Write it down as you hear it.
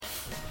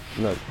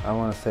Look, I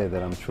want to say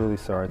that I'm truly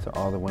sorry to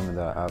all the women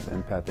that I've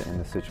impacted in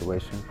this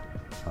situation.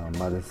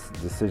 My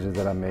decisions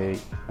that I made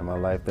in my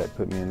life that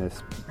put me in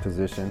this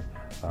position,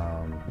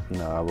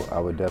 I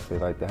would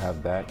definitely like to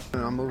have back.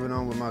 I'm moving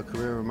on with my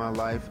career and my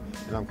life,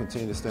 and I'm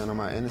continuing to stand on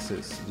my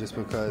innocence. Just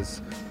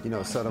because,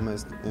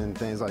 settlements and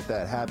things like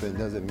that happen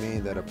doesn't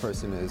mean that a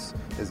person is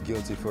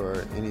guilty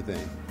for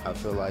anything. I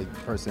feel like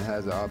a person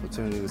has the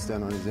opportunity to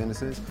stand on his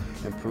innocence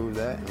and prove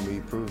that, and we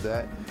prove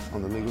that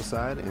on the legal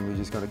side, and we're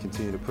just going to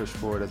continue to push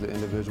forward as an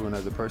individual and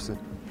as a person.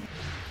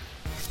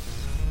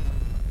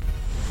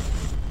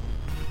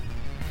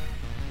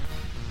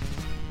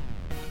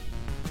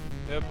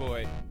 Oh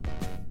boy.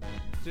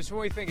 Just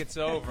when we think it's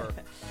over,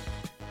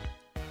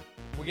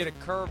 we get a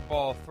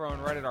curveball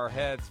thrown right at our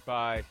heads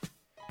by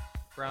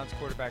Browns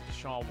quarterback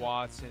Deshaun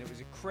Watson. It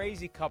was a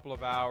crazy couple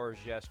of hours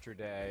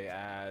yesterday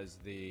as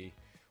the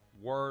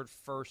word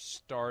first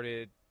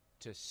started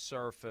to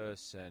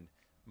surface and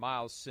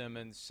Miles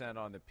Simmons sent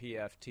on the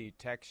PFT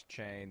text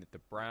chain that the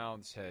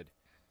Browns had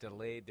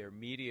delayed their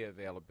media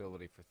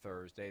availability for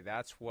Thursday.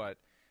 That's what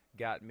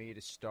got me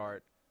to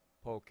start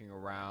poking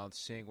around,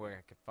 seeing what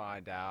I could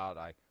find out.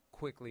 I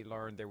quickly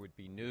learned there would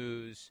be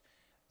news.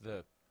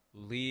 The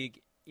league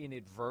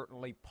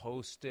inadvertently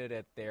posted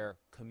at their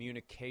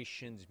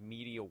communications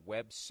media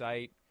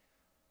website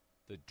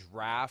the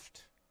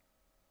draft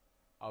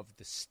of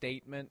the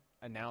statement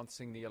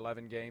announcing the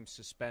 11-game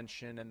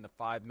suspension and the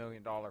 $5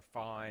 million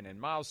fine.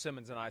 And Miles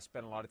Simmons and I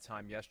spent a lot of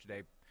time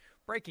yesterday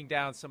breaking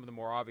down some of the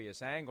more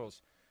obvious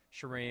angles,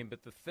 Shireen.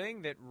 But the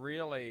thing that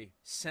really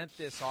sent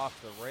this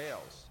off the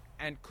rails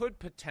and could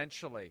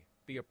potentially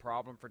be a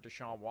problem for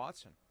Deshaun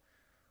Watson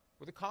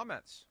were the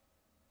comments.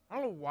 I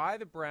don't know why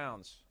the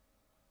Browns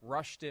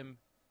rushed him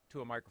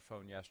to a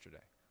microphone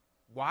yesterday.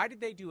 Why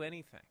did they do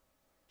anything?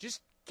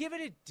 Just give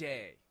it a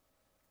day.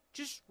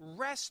 Just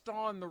rest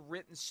on the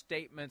written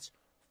statements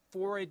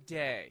for a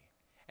day,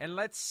 and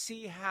let's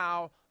see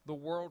how the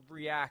world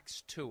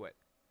reacts to it.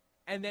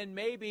 And then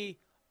maybe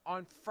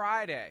on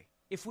Friday,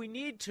 if we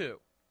need to,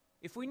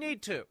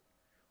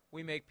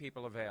 we make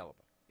people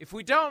available. If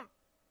we don't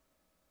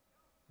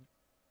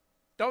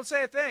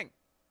say a thing.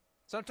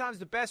 Sometimes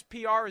the best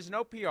PR is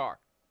no PR.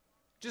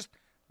 Just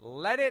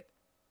let it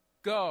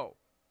go.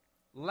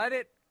 Let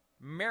it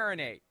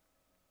marinate.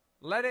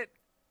 Let it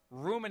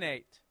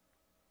ruminate.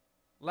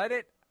 Let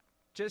it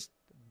just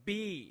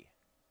be.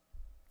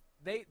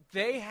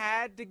 They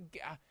had to.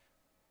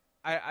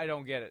 I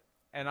don't get it.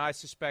 And I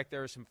suspect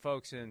there are some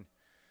folks in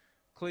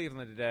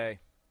Cleveland today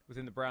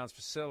within the Browns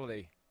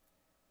facility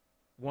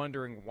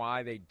wondering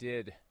why they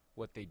did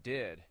what they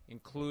did,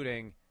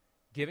 including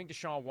giving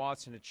Deshaun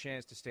Watson a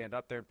chance to stand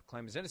up there and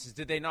proclaim his innocence.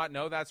 Did they not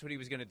know that's what he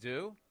was going to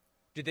do?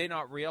 Did they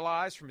not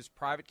realize from his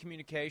private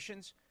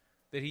communications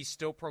that he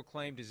still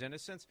proclaimed his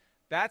innocence?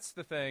 That's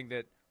the thing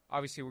that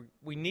obviously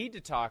we need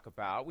to talk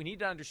about. We need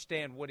to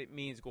understand what it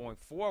means going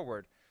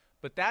forward.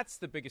 But that's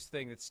the biggest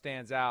thing that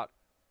stands out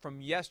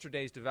from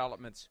yesterday's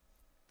developments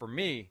for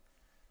me.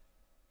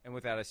 And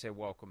with that, I say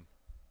welcome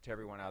to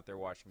everyone out there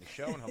watching the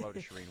show, and hello to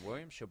Shireen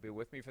Williams. She'll be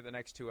with me for the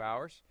next 2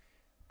 hours.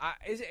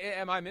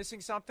 Am I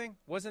missing something?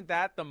 Wasn't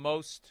that the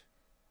most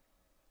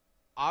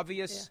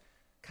obvious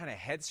kind of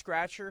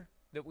head-scratcher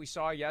that we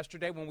saw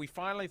yesterday? When we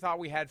finally thought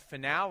we had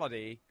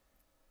finality,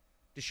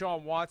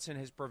 Deshaun Watson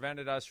has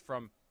prevented us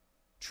from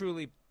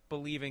truly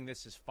believing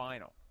this is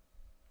final.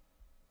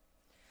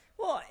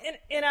 Well,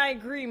 and I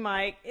agree,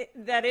 Mike.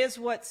 That is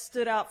what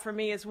stood out for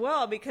me as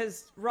well,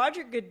 because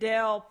Roger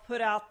Goodell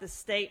put out the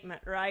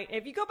statement, right?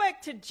 If you go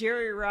back to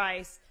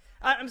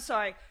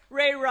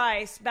Ray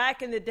Rice,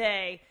 back in the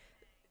day,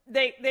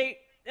 they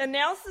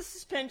announced the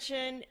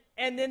suspension,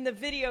 and then the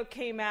video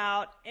came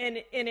out, and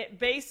it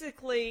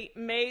basically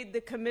made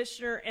the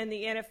commissioner and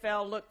the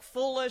NFL look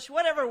foolish,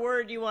 whatever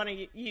word you want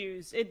to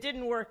use. It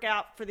didn't work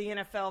out for the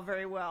NFL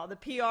very well. The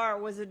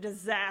PR was a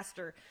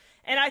disaster.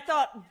 And I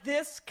thought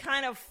this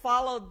kind of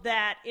followed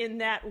that in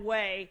that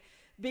way,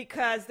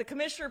 because the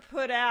commissioner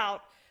put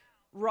out,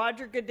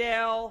 Roger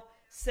Goodell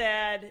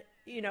said,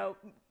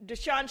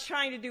 Deshaun's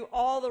trying to do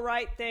all the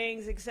right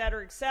things, et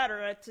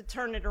cetera, to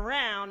turn it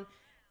around.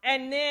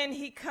 And then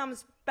he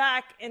comes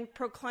back and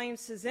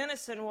proclaims his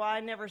innocence. Well, I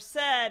never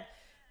said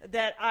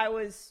that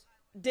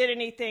did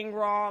anything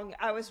wrong.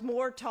 I was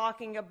more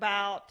talking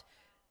about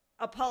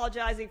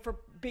apologizing for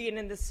being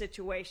in this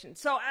situation.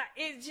 So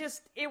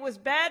it was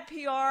bad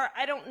PR.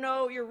 I don't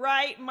know. You're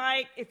right,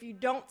 Mike. If you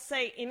don't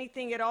say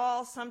anything at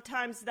all,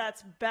 sometimes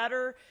that's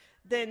better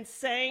than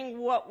saying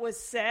what was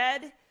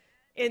said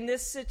in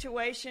this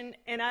situation.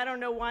 And I don't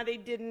know why they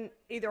didn't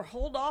either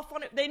hold off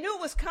on it. They knew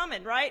it was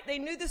coming, right? They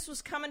knew this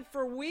was coming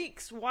for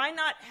weeks. Why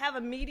not have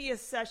a media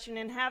session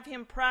and have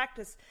him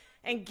practice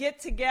and get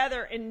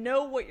together and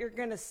know what you're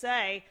going to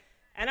say?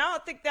 And I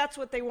don't think that's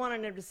what they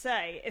wanted him to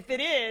say. If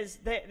it is,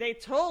 they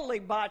totally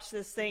botched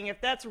this thing.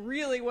 If that's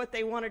really what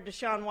they wanted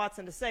Deshaun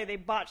Watson to say, they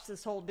botched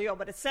this whole deal.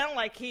 But it sounded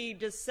like he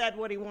just said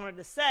what he wanted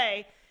to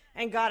say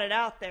and got it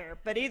out there.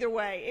 But either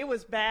way, it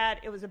was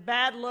bad. It was a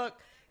bad look.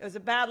 It was a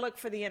bad look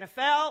for the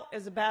NFL. It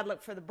was a bad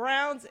look for the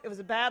Browns. It was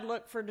a bad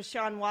look for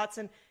Deshaun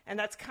Watson. And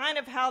that's kind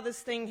of how this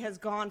thing has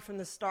gone from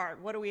the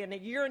start. What are we in a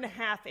year and a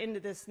half into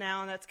this now?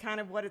 And that's kind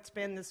of what it's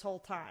been this whole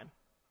time.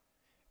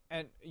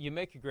 And you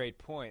make a great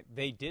point.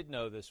 They did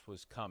know this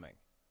was coming.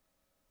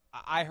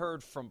 I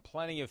heard from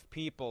plenty of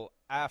people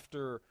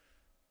after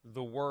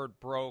the word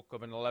broke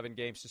of an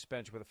 11-game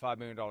suspension with a $5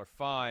 million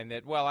fine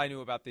that, well, I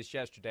knew about this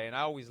yesterday. And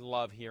I always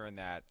love hearing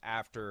that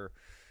after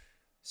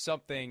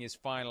something is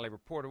finally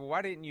reported. Well,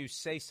 why didn't you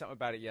say something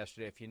about it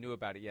yesterday if you knew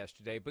about it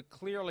yesterday? But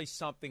clearly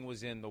something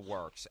was in the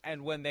works.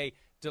 And when they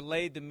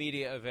delayed the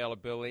media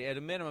availability, at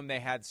a minimum they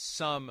had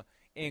some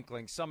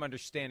inkling, some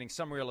understanding,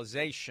 some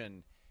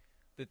realization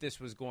that this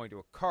was going to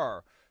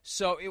occur.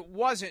 So it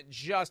wasn't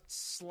just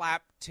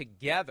slapped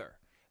together.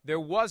 There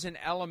was an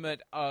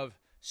element of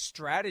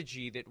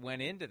strategy that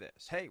went into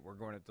this. Hey, we're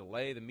going to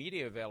delay the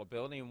media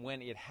availability, and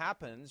when it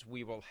happens,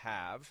 we will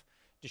have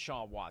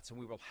Deshaun Watson.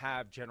 We will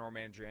have General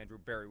Manager Andrew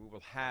Berry. We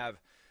will have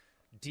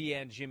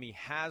DN Jimmy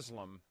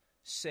Haslam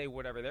say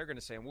whatever they're going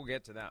to say, and we'll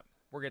get to them.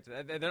 We'll get to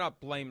that. They're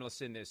not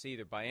blameless in this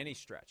either by any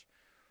stretch.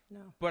 No.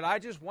 But I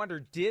just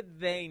wonder, did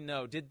they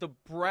know? Did the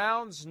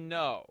Browns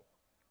know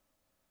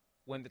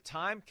when the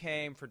time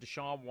came for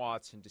Deshaun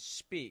Watson to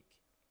speak,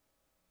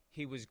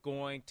 he was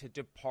going to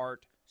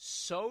depart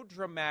so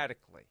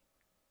dramatically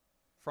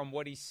from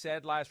what he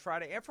said last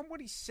Friday and from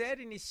what he said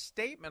in his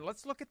statement?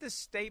 Let's look at this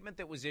statement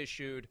that was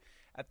issued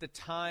at the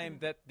time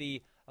that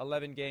the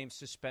 11-game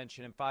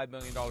suspension and $5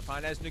 million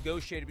fine, as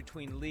negotiated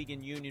between league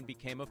and union,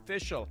 became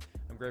official.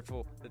 I'm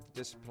grateful that the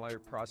disciplinary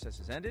process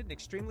has ended and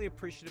extremely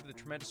appreciative of the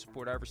tremendous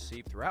support I've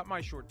received throughout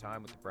my short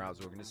time with the Browns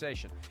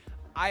organization.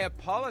 I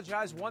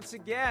apologize once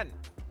again,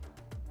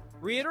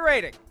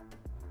 reiterating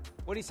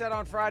what he said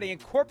on Friday,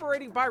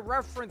 incorporating by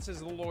reference, as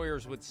the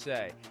lawyers would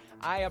say.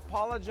 I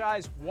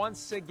apologize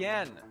once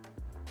again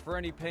for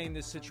any pain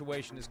this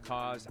situation has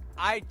caused.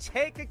 I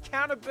take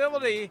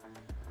accountability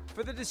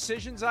for the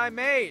decisions I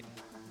made.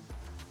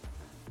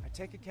 I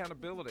take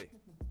accountability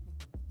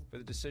for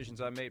the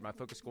decisions I made. My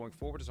focus going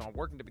forward is on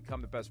working to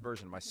become the best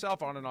version of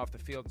myself on and off the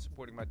field and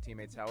supporting my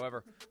teammates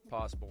however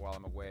possible while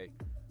I'm away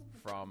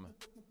from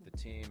the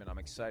team, and I'm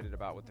excited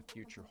about what the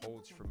future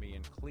holds for me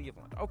in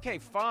Cleveland. Okay,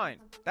 fine.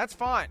 That's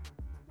fine.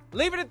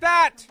 Leave it at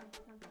that.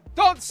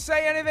 Don't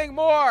say anything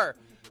more.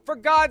 For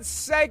God's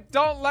sake,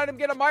 don't let him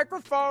get a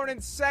microphone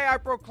and say I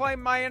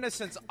proclaim my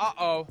innocence.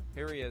 Uh-oh,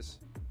 here he is.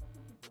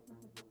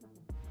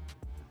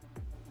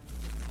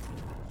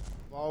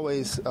 I've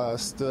always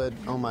stood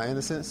on my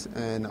innocence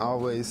and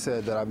always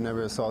said that I've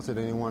never assaulted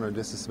anyone or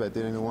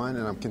disrespected anyone,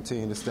 and I'm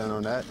continuing to stand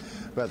on that.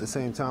 But at the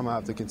same time, I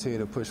have to continue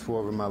to push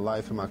forward with my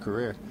life and my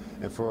career.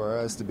 And for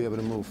us to be able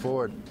to move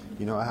forward,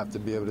 you know, I have to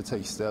be able to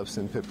take steps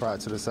and put pride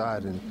to the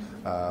side. And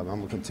I'm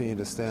going to continue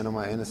to stand on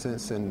my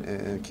innocence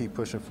and keep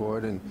pushing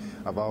forward. And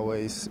I've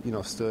always, you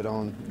know, stood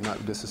on not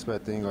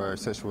disrespecting or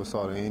sexual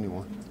assaulting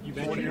anyone.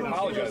 What are you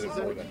apologizing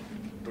for then?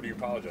 What are you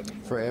apologizing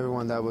for? For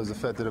everyone that was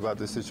affected about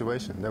this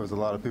situation. There was a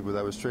lot of people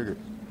that was triggered.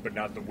 But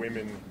not the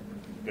women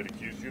that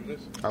accused you of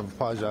this? I've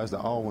apologized to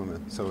all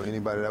women. So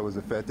anybody that was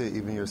affected,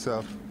 even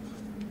yourself,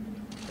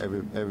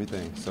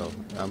 everything. So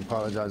I'm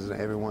apologizing to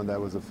everyone that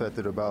was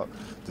affected about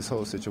this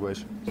whole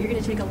situation. You're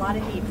going to take a lot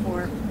of heat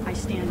for I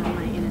stand on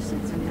my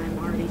innocence. I mean, I'm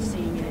already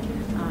seeing it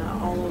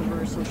all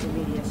over social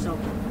media. So,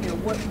 you know,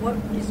 what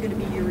is going to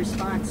be your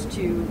response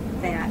to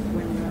that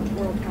when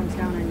the world comes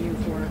down on you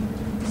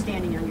for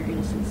standing on your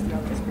innocence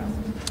throughout this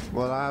process?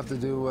 Well, I have to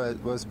do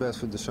what's best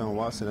for Deshaun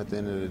Watson at the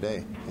end of the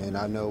day. And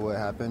I know what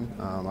happened.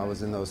 I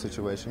was in those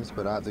situations,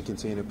 but I have to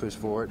continue to push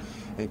forward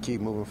and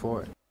keep moving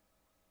forward.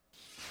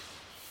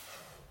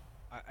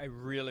 I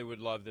really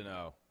would love to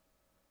know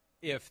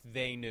if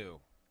they knew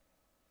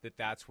that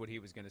that's what he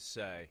was going to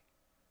say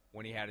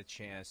when he had a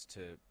chance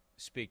to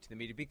speak to the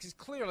media, because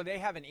clearly they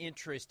have an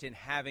interest in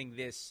having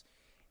this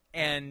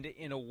end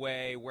in a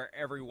way where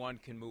everyone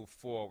can move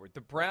forward.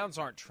 The Browns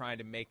aren't trying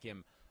to make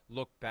him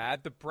look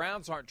bad. The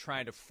Browns aren't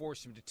trying to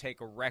force him to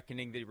take a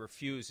reckoning that he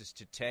refuses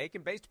to take,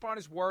 and based upon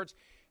his words,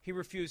 he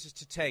refuses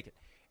to take it.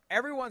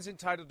 Everyone's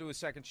entitled to a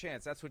second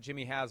chance. That's what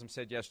Jimmy Haslam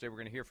said yesterday. We're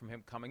going to hear from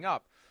him coming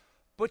up.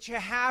 But you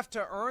have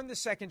to earn the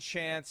second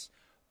chance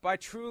by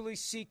truly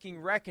seeking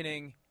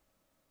reckoning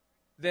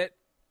that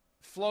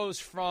flows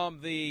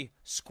from the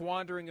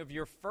squandering of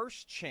your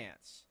first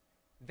chance.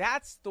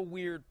 That's the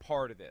weird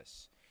part of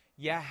this.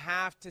 You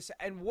have to say,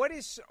 and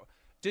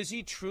does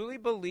he truly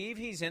believe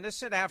he's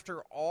innocent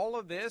after all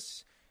of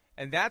this?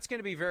 And that's going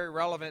to be very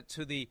relevant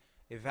to the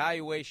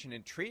evaluation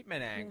and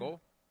treatment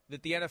angle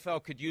that the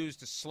NFL could use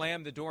to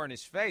slam the door in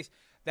his face.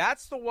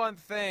 That's the one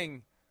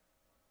thing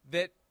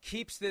that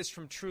keeps this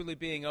from truly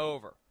being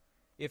over.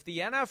 If the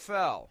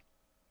NFL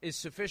is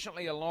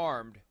sufficiently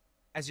alarmed,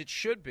 as it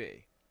should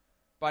be,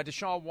 by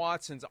Deshaun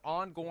Watson's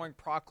ongoing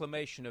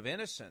proclamation of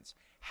innocence,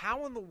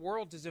 how in the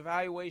world does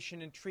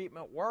evaluation and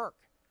treatment work?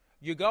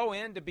 You go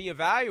in to be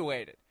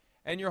evaluated,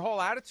 and your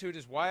whole attitude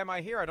is, why am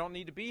I here? I don't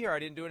need to be here. I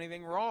didn't do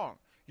anything wrong.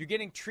 You're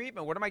getting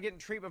treatment. What am I getting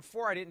treatment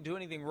for? I didn't do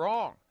anything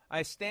wrong.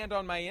 I stand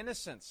on my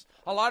innocence.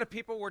 A lot of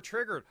people were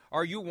triggered.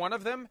 Are you one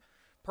of them?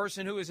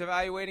 Person who is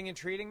evaluating and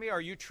treating me,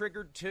 are you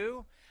triggered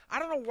too? I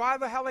don't know why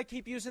the hell they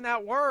keep using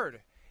that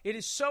word. It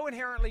is so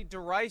inherently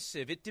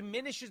derisive. It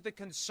diminishes the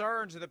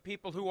concerns of the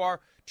people who are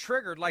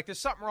triggered. Like there's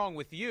something wrong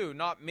with you,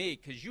 not me,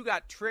 because you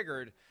got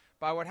triggered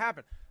by what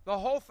happened. The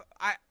whole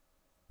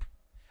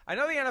I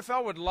know the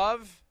NFL would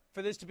love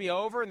for this to be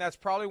over, and that's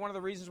probably one of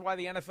the reasons why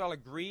the NFL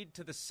agreed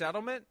to the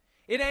settlement.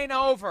 It ain't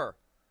over.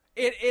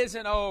 It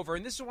isn't over.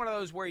 And this is one of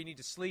those where you need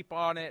to sleep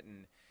on it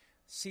and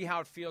see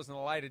how it feels in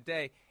the light of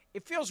day.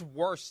 It feels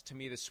worse to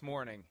me this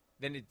morning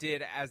than it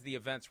did as the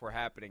events were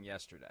happening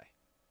yesterday.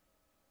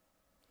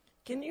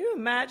 Can you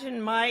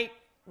imagine, Mike,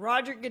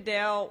 Roger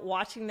Goodell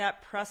watching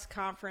that press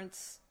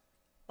conference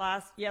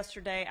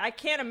yesterday? I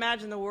can't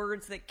imagine the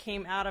words that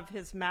came out of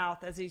his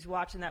mouth as he's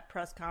watching that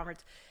press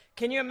conference.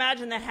 Can you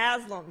imagine the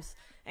Haslams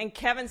and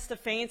Kevin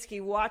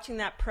Stefanski watching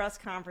that press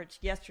conference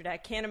yesterday? I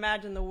can't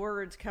imagine the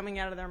words coming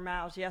out of their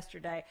mouths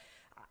yesterday.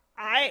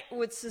 I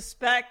would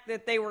suspect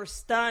that they were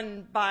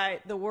stunned by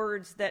the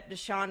words that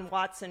Deshaun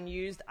Watson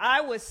used.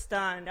 I was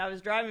stunned. I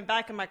was driving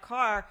back in my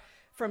car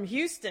from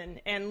Houston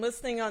and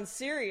listening on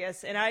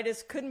Sirius, and I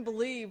just couldn't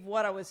believe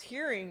what I was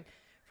hearing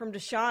from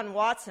Deshaun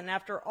Watson.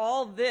 After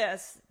all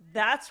this,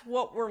 that's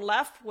what we're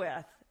left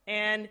with.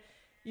 And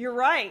you're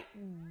right.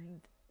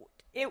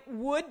 It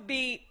would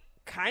be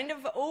kind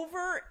of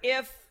over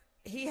if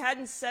he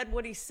hadn't said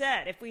what he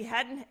said, if we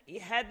hadn't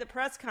had the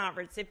press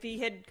conference, if he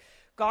had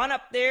gone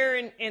up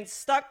there and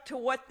stuck to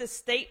what the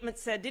statement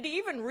said. Did he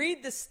even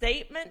read the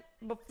statement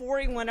before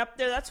he went up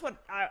there? That's what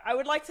I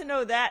would like to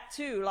know that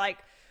too. Like,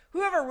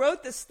 whoever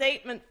wrote the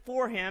statement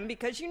for him,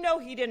 because you know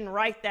he didn't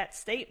write that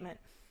statement,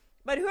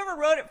 but whoever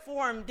wrote it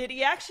for him, did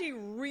he actually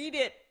read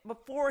it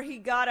before he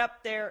got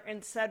up there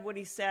and said what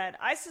he said?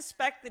 I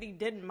suspect that he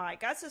didn't,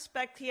 Mike. I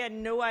suspect he had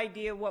no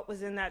idea what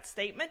was in that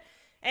statement,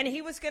 and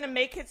he was going to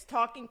make his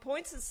talking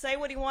points and say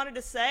what he wanted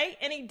to say,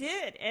 and he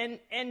did.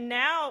 And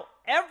now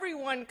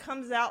everyone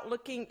comes out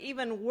looking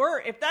even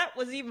worse. If that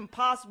was even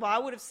possible, I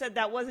would have said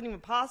that wasn't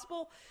even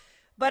possible.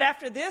 But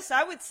after this,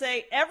 I would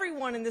say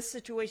everyone in this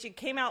situation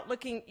came out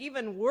looking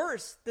even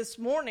worse this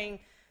morning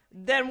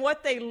than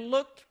what they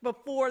looked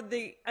before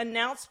the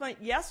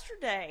announcement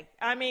yesterday.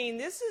 I mean,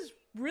 this is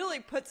really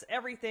puts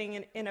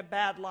everything in a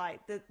bad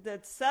light. The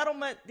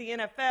settlement, the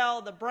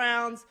NFL, the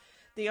Browns,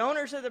 the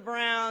owners of the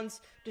Browns,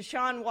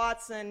 Deshaun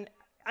Watson,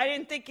 I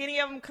didn't think any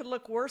of them could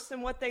look worse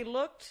than what they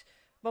looked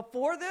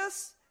before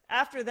this.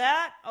 After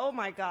that, oh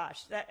my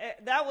gosh,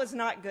 that was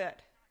not good.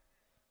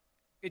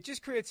 It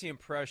just creates the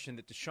impression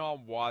that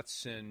Deshaun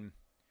Watson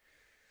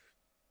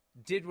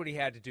did what he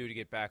had to do to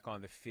get back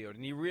on the field.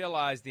 And he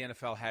realized the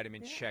NFL had him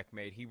in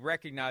checkmate. He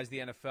recognized the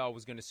NFL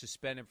was going to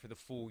suspend him for the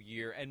full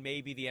year, and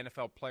maybe the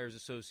NFL Players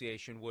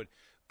Association would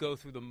go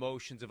through the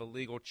motions of a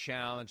legal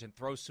challenge and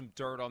throw some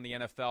dirt on the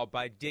NFL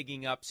by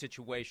digging up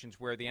situations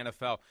where the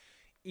NFL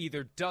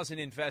either doesn't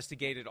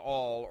investigate at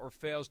all or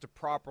fails to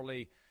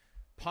properly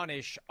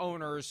punish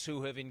owners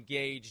who have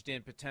engaged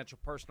in potential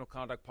personal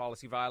conduct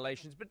policy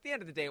violations. But at the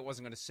end of the day, it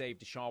wasn't going to save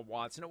Deshaun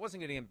Watson. It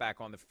wasn't going to get him back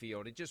on the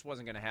field. It just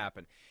wasn't going to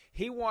happen.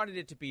 He wanted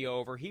it to be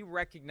over. He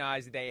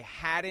recognized they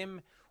had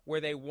him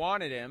where they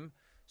wanted him,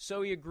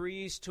 so he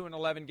agrees to an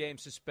 11-game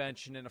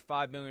suspension and a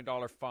 $5 million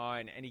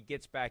fine, and he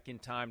gets back in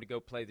time to go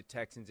play the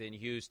Texans in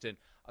Houston,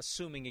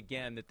 assuming,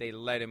 again, that they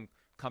let him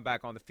come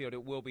back on the field.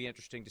 It will be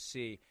interesting to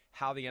see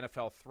how the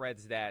NFL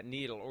threads that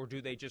needle, or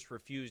do they just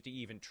refuse to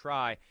even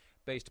try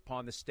based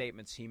upon the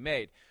statements he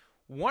made.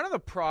 One of the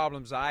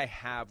problems I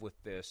have with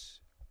this,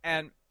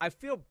 and I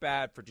feel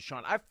bad for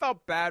Deshaun. I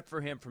felt bad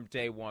for him from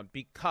day one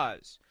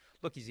because,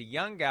 look, he's a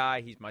young guy.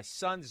 He's my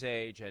son's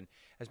age, and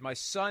as my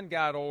son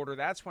got older,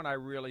 that's when I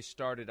really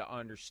started to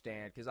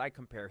understand, because I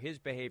compare his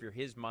behavior,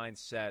 his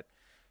mindset,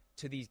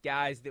 to these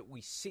guys that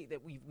we see,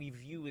 that we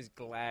view as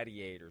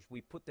gladiators.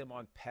 We put them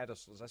on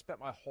pedestals. I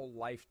spent my whole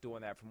life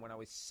doing that from when I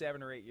was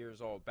 7 or 8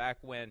 years old, back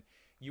when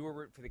you were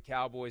rooting for the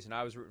Cowboys and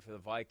I was rooting for the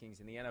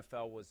Vikings, and the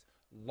NFL was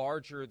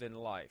larger than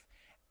life.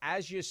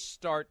 As you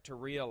start to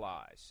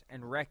realize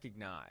and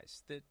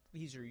recognize that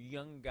these are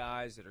young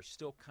guys that are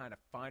still kind of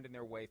finding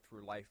their way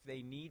through life,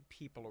 they need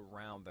people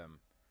around them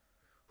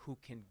who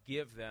can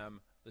give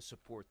them the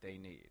support they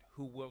need,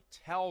 who will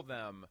tell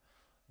them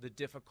the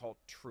difficult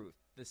truth,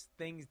 the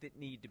things that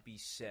need to be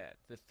said,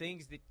 the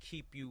things that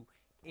keep you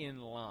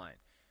in line.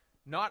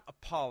 Not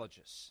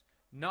apologists,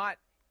 not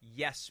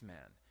yes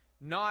men,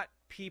 not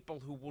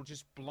people who will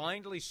just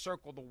blindly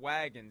circle the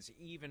wagons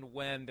even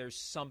when there's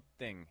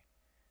something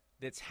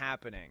that's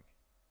happening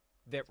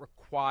that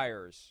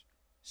requires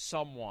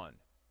someone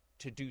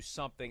to do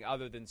something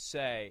other than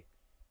say,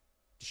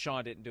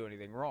 Deshaun didn't do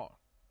anything wrong.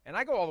 And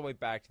I go all the way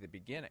back to the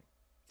beginning.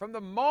 From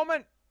the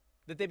moment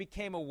that they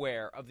became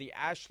aware of the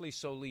Ashley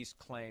Solis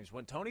claims,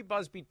 when Tony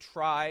Buzbee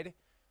tried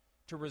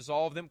to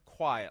resolve them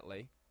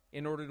quietly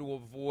in order to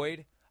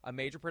avoid a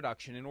major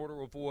production, in order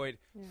to avoid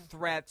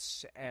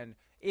threats and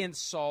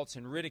insults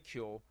and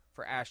ridicule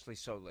for Ashley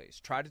Solis,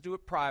 tried to do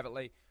it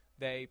privately,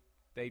 they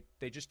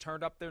just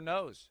turned up their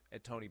nose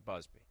at Tony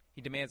Buzbee.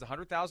 He demands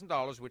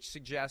 $100,000, which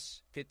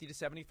suggests $50,000 to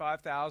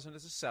 $75,000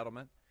 as a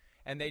settlement,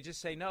 and they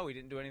just say, no, he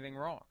didn't do anything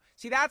wrong.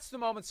 See, that's the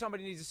moment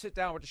somebody needs to sit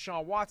down with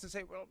Deshaun Watson and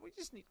say, well, we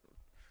just need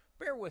 –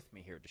 bear with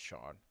me here,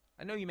 Deshaun.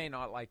 I know you may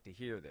not like to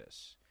hear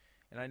this,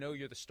 and I know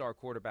you're the star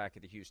quarterback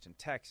of the Houston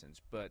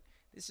Texans, but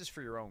this is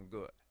for your own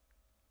good.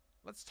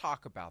 Let's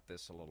talk about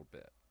this a little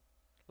bit.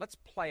 Let's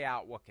play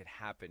out what could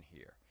happen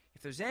here.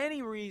 If there's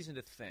any reason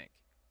to think,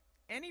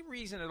 any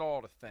reason at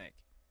all to think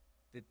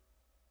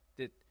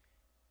that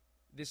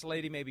this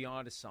lady may be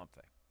onto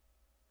something,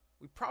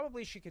 we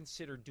probably should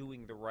consider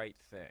doing the right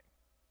thing,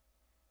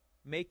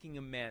 making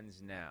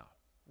amends now,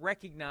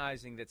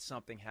 recognizing that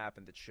something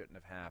happened that shouldn't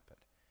have happened.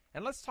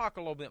 And let's talk a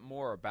little bit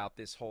more about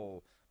this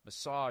whole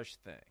massage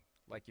thing.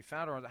 Like you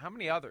found her on, how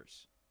many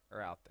others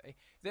are out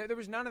there? There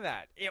was none of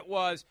that. It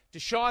was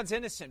Deshaun's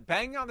innocent,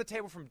 banging on the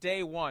table from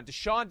day one.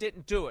 Deshaun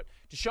didn't do it.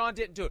 Deshaun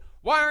didn't do it.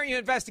 Why aren't you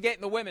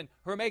investigating the women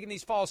who are making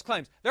these false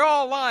claims? They're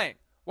all lying.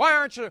 Why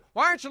aren't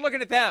you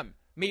looking at them,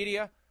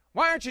 media?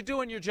 Why aren't you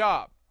doing your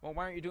job? Well,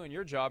 why aren't you doing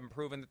your job and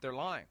proving that they're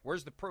lying?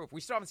 Where's the proof?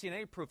 We still haven't seen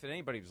any proof that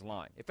anybody was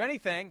lying. If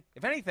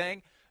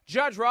anything,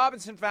 Judge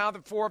Robinson found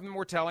that 4 of them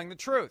were telling the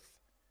truth.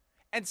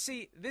 And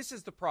see, this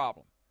is the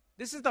problem.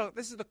 This is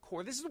the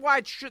core. This is why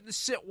it shouldn't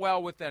sit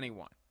well with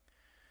anyone.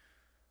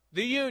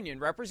 The union,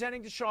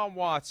 representing Deshaun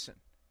Watson,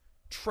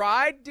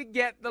 tried to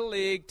get the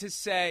league to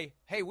say,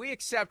 hey, we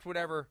accept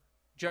whatever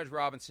Judge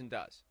Robinson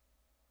does.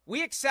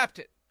 We accept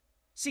it.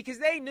 See, because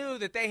they knew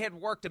that they had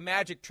worked a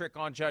magic trick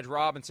on Judge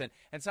Robinson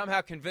and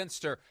somehow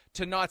convinced her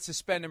to not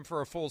suspend him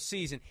for a full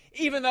season,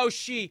 even though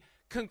she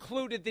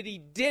concluded that he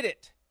did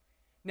it.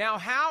 Now,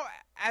 how,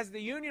 as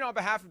the union on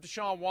behalf of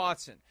Deshaun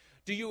Watson,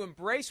 do you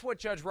embrace what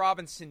Judge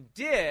Robinson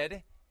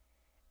did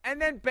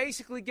and then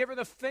basically give her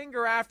the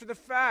finger after the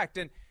fact?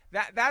 And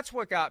that's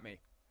what got me.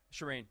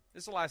 Shireen,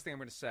 this is the last thing I'm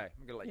going to say.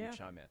 I'm going to let you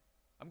chime in.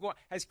 I'm going,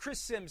 as Chris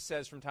Sims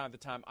says from time to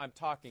time, I'm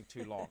talking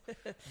too long.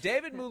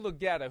 David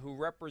Mulugheta, who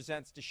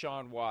represents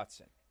Deshaun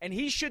Watson, and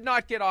he should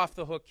not get off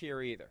the hook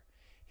here either.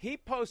 He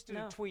posted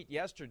a tweet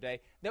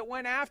yesterday that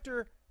went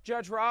after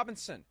Judge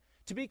Robinson.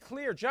 To be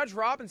clear, Judge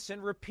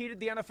Robinson repeated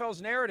the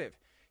NFL's narrative.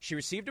 She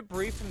received a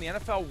brief from the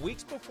NFL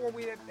weeks before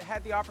we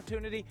had the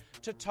opportunity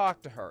to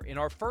talk to her. In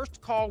our first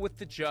call with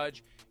the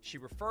judge, she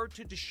referred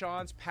to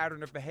Deshaun's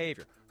pattern of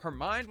behavior. Her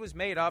mind was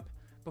made up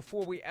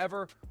before we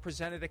ever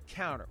presented a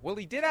counter. Well,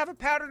 he did have a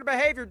pattern of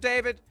behavior,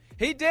 David.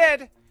 He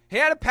did. He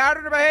had a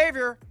pattern of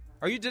behavior.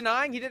 Are you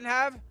denying he didn't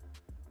have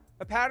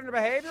a pattern of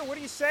behavior? What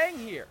are you saying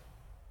here?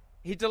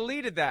 He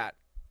deleted that.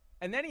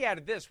 And then he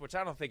added this, which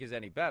I don't think is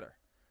any better.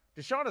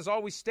 Deshaun has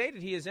always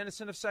stated he is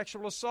innocent of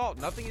sexual assault.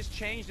 Nothing has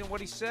changed in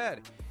what he said.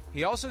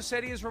 He also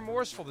said he is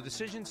remorseful. The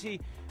decisions he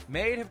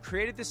made have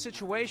created this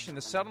situation.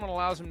 The settlement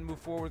allows him to move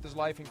forward with his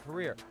life and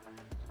career.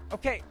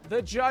 Okay,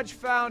 the judge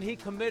found he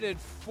committed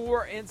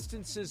 4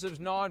 instances of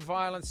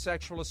nonviolent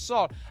sexual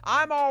assault.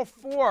 I'm all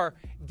for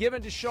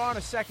giving Deshaun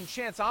a second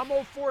chance. I'm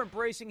all for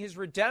embracing his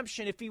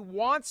redemption if he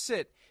wants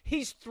it.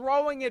 He's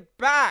throwing it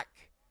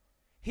back.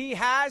 He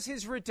has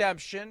his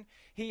redemption.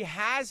 He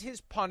has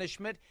his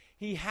punishment.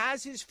 He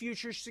has his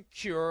future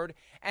secured,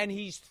 and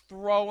he's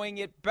throwing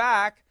it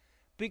back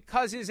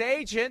because his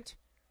agent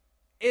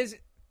is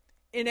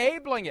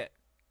enabling it.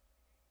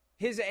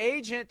 His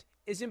agent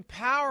is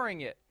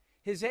empowering it.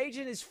 His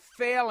agent is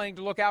failing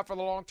to look out for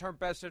the long-term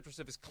best interest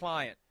of his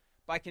client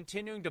by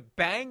continuing to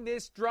bang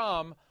this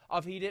drum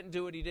of he didn't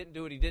do it, he didn't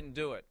do it, he didn't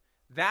do it.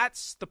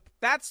 That's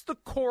the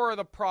core of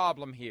the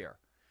problem here.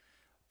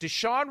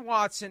 Deshaun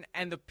Watson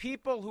and the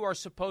people who are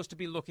supposed to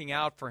be looking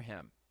out for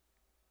him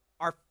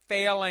are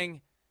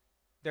failing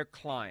their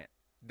client.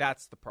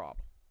 That's the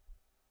problem.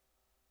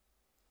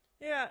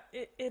 Yeah,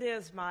 it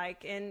is,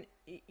 Mike. And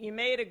you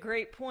made a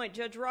great point.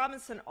 Judge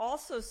Robinson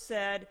also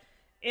said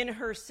in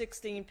her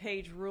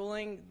 16-page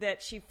ruling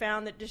that she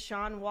found that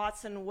Deshaun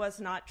Watson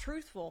was not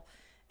truthful.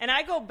 And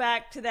I go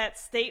back to that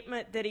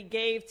statement that he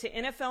gave to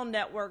NFL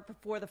Network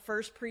before the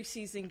first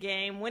preseason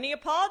game when he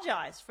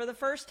apologized for the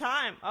first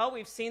time. Oh,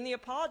 we've seen the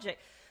apology.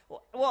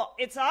 Well,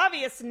 it's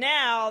obvious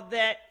now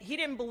that he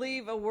didn't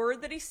believe a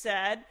word that he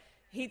said.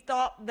 He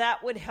thought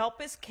that would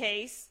help his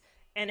case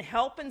and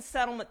help in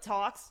settlement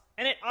talks,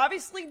 and it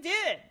obviously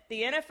did.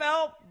 The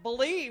NFL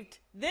believed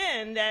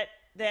then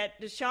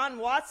that Deshaun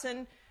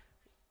Watson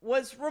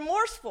was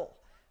remorseful.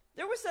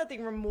 There was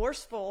nothing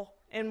remorseful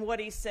in what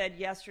he said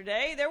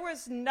yesterday. There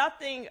was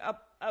nothing,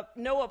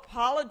 no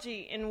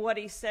apology in what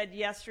he said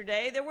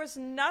yesterday. There was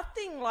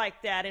nothing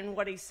like that in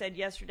what he said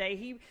yesterday.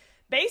 He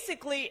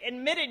basically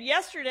admitted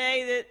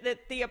yesterday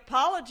that the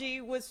apology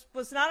was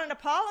not an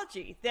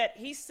apology, that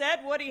he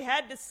said what he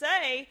had to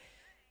say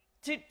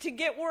to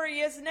get where he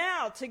is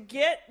now, to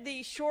get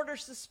the shorter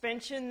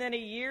suspension than a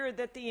year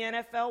that the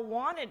NFL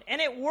wanted.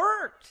 And it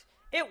worked.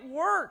 It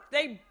worked.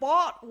 They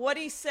bought what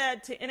he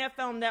said to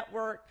NFL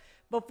Network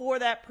before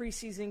that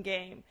preseason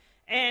game.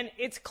 And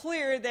it's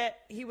clear that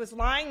he was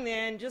lying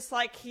then, just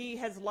like he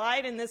has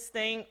lied in this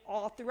thing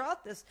all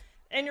throughout this.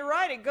 And you're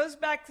right, it goes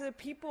back to the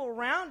people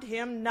around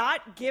him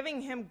not giving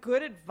him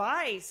good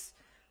advice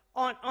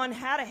on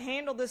how to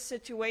handle this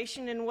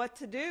situation and what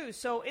to do.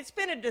 So it's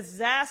been a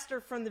disaster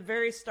from the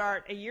very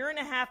start. A year and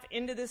a half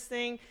into this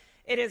thing,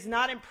 it has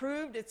not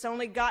improved. It's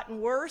only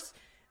gotten worse.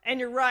 And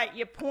you're right.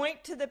 You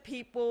point to the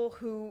people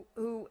who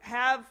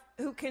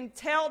can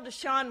tell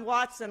Deshaun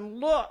Watson,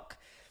 look,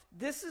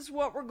 this is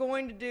what we're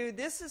going to do.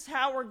 This is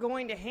how we're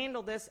going to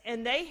handle this.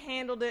 And they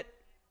handled it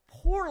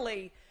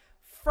poorly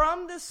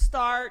from the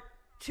start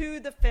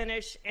to the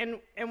finish. And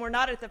we're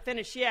not at the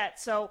finish yet.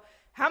 So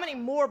how many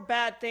more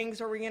bad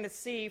things are we going to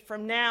see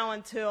from now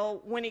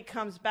until when he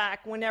comes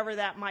back, whenever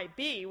that might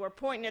be? We're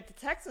pointing at the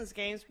Texans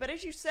games. But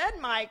as you said,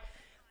 Mike,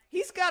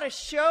 he's got to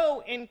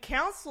show in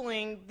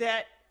counseling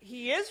that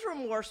he is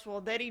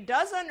remorseful, that he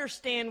does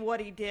understand what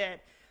he did.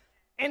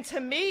 And to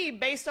me,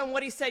 based on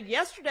what he said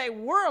yesterday,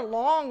 we're a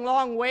long,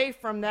 long way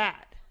from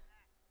that.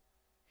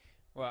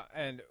 Well,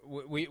 and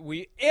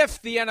we if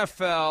the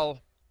NFL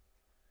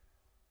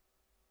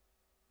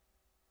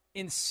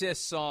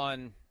insists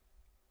on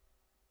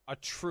a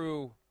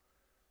true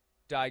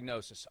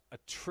diagnosis, a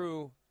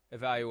true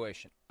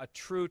evaluation, a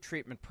true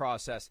treatment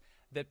process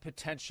that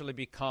potentially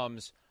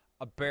becomes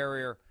a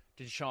barrier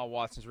to Deshaun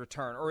Watson's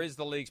return? Or is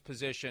the league's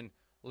position,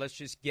 let's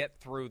just get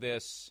through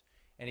this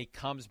and he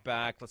comes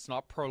back, let's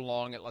not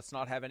prolong it, let's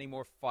not have any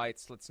more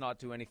fights, let's not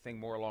do anything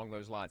more along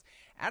those lines?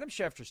 Adam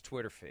Schefter's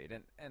Twitter feed,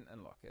 and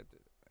look,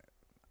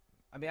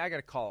 I mean, I got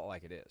to call it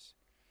like it is.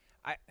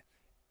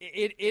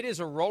 It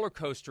is a roller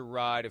coaster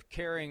ride of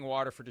carrying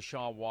water for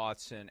Deshaun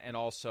Watson and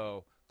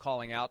also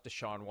calling out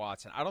Deshaun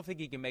Watson. I don't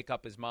think he can make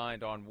up his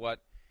mind on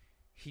what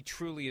he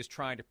truly is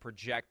trying to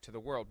project to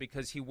the world,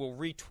 because he will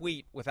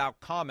retweet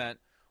without comment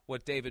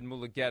what David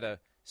Mulugheta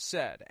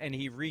said. And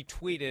he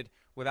retweeted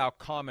without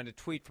comment a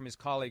tweet from his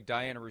colleague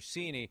Diana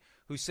Rossini,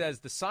 who says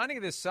the signing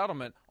of this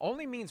settlement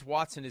only means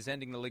Watson is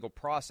ending the legal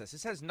process.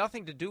 This has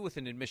nothing to do with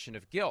an admission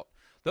of guilt.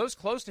 Those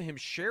close to him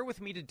share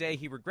with me today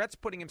he regrets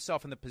putting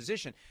himself in the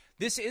position.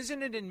 This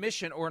isn't an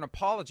admission or an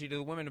apology to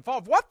the women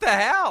involved. What the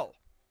hell?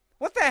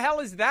 What the hell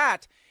is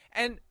that?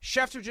 And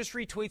Schefter just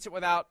retweets it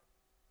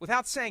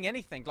without saying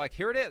anything. Like,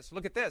 here it is.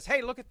 Look at this.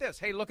 Hey, look at this.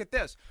 Hey, look at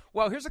this.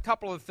 Well, here's a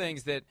couple of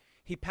things that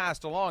he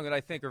passed along that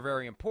I think are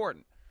very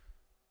important.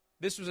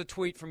 This was a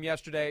tweet from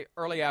yesterday,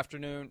 early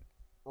afternoon,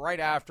 right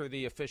after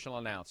the official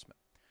announcement.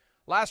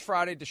 Last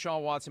Friday,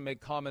 Deshaun Watson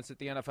made comments that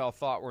the NFL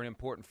thought were an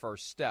important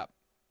first step.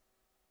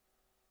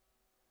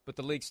 But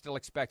the league still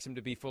expects him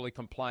to be fully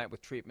compliant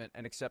with treatment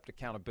and accept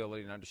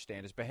accountability and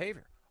understand his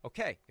behavior.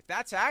 Okay, if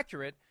that's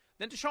accurate,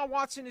 then Deshaun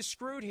Watson is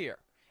screwed here.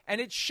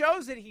 And it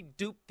shows that he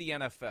duped the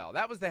NFL.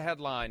 That was the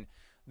headline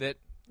that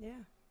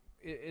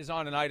is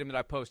on an item that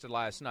I posted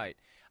last night.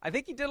 I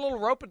think he did a little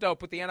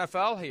rope-a-dope with the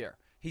NFL here.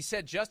 He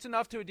said just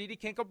enough to Aditi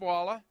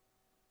Kinkhabwala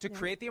to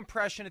create the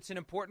impression it's an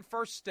important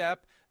first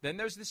step. Then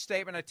there's the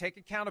statement, I take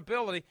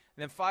accountability.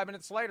 And then 5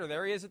 minutes later,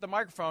 there he is at the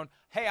microphone.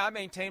 Hey, I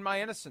maintain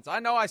my innocence. I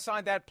know I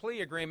signed that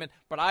plea agreement,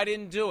 but I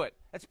didn't do it.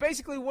 That's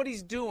basically what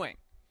he's doing.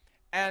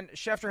 And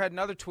Schefter had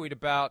another tweet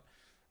about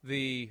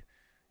the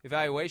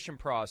evaluation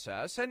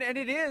process. And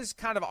it is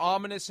kind of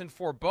ominous and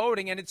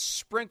foreboding, and it's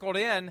sprinkled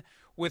in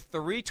with the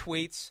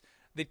retweets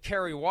that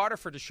carry water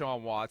for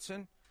Deshaun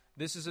Watson.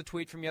 This is a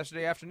tweet from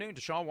yesterday afternoon.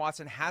 Deshaun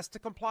Watson has to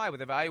comply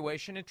with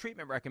evaluation and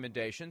treatment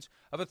recommendations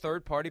of a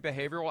third-party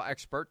behavioral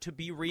expert to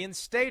be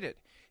reinstated.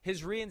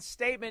 His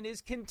reinstatement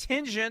is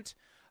contingent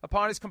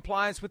upon his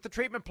compliance with the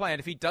treatment plan.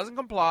 If he doesn't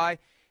comply,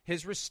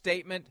 his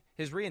reinstatement,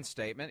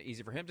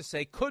 easy for him to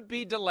say, could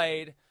be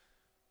delayed,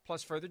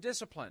 plus further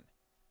discipline.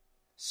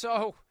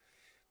 So,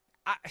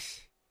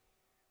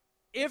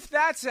 if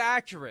that's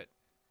accurate,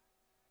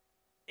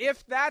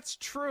 if that's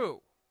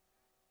true,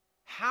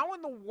 how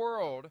in the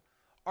world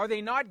are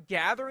they not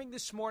gathering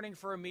this morning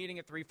for a meeting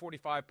at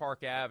 345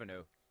 Park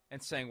Avenue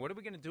and saying, what are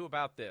we going to do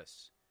about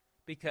this?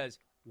 Because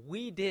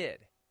we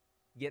did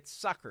get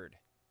suckered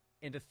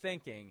into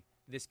thinking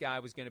this guy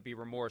was going to be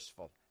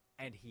remorseful,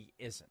 and he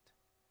isn't.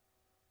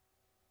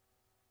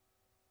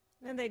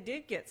 And they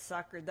did get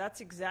suckered. That's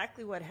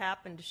exactly what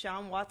happened.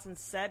 Deshaun Watson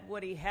said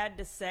what he had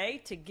to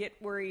say to get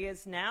where he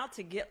is now,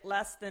 to get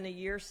less than a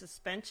year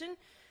suspension,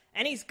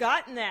 and he's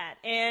gotten that.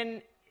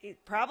 And he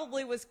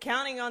probably was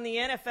counting on the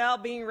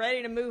NFL being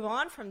ready to move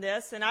on from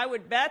this, and I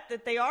would bet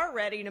that they are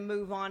ready to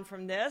move on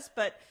from this.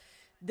 But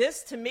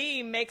this, to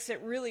me, makes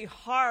it really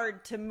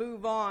hard to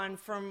move on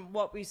from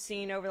what we've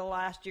seen over the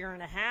last year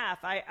and a half.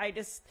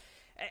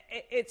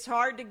 It's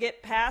hard to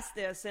get past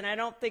this, and I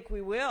don't think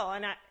we will.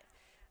 And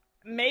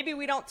maybe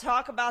we don't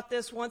talk about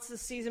this once the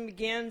season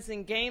begins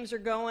and games are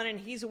going and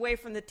he's away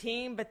from the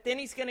team, but then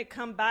he's going to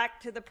come back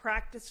to the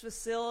practice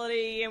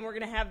facility and we're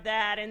going to have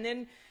that. And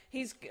then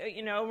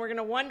we're going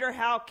to wonder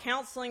how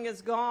counseling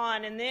has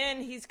gone, and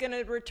then he's going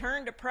to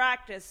return to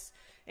practice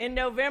in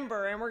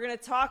November, and we're going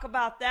to talk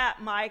about that,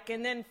 Mike.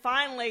 And then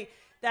finally,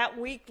 that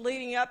week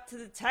leading up to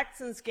the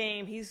Texans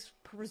game, he's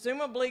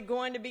presumably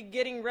going to be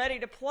getting ready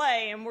to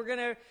play, and we're going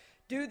to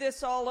do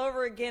this all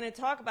over again and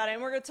talk about it.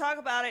 And we're going to talk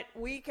about it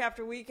week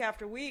after week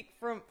after week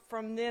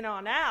from then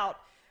on out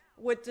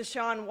with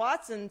Deshaun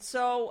Watson.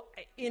 So,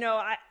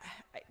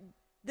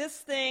 this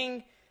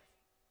thing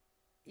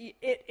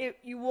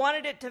you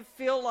wanted it to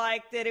feel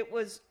like that it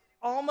was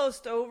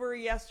almost over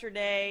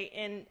yesterday,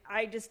 and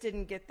I just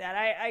didn't get that.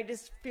 I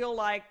just feel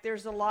like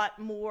there's a lot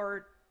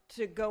more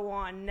to go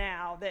on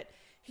now, that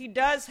he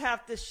does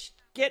have to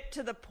get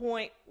to the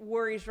point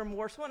where he's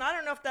remorseful. And I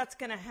don't know if that's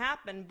going to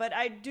happen, but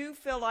I do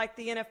feel like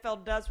the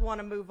NFL does want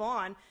to move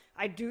on.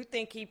 I do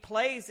think he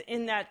plays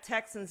in that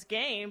Texans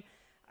game.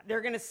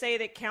 They're going to say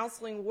that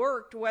counseling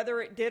worked,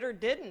 whether it did or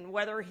didn't,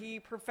 whether he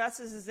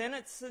professes his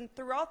innocence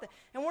throughout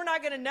and we're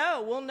not going to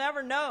know. We'll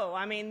never know.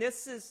 I mean,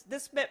 this is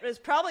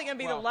probably going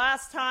to be the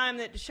last time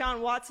that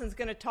Deshaun Watson's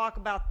going to talk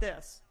about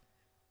this.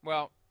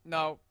 Well,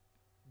 no,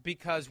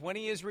 because when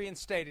he is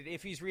reinstated,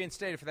 if he's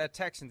reinstated for that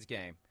Texans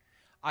game,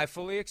 I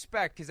fully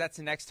expect, because that's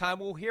the next time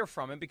we'll hear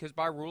from him, because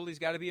by rule he's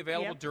got to be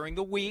available during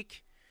the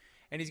week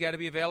and he's got to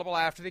be available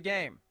after the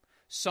game.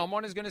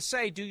 Someone is going to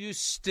say, do you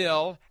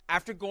still,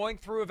 after going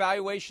through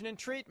evaluation and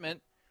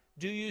treatment,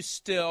 do you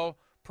still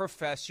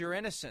profess your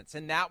innocence?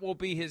 And that will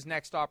be his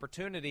next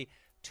opportunity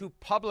to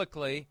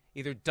publicly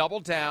either double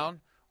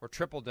down or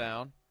triple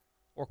down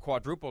or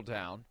quadruple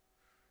down,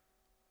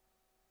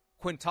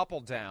 quintuple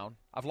down.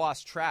 I've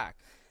lost track.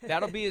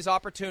 That'll be his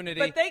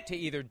opportunity to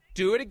either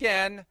do it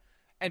again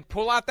and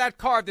pull out that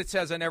card that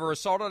says, I never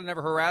assaulted, I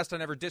never harassed, I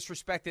never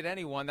disrespected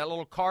anyone, that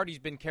little card he's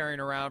been carrying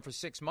around for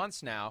 6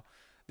 months now,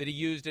 that he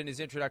used in his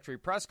introductory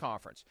press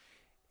conference.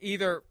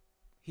 Either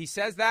he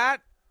says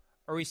that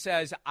or he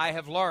says, I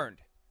have learned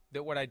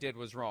that what I did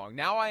was wrong.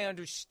 Now I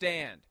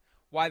understand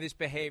why this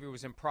behavior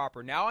was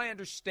improper. Now I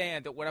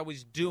understand that what I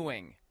was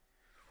doing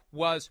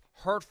was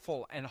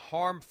hurtful and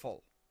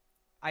harmful.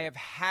 I have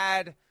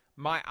had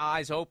my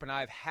eyes open.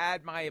 I've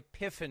had my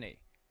epiphany.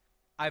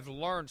 I've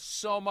learned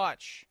so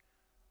much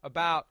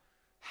about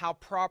how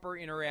proper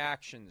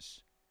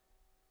interactions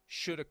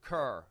should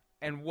occur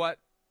and what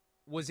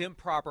was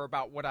improper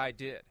about what I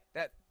did.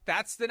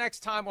 That's the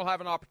next time we'll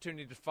have an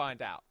opportunity to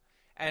find out.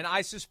 And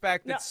I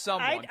suspect that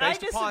someone,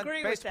 based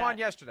upon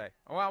yesterday.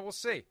 Well, we'll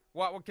see.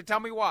 Tell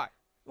me why.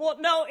 Well,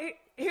 no,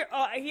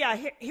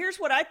 here's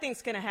what I think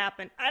is going to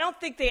happen. I don't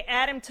think they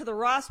add him to the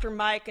roster,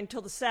 Mike,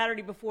 until the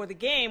Saturday before the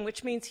game,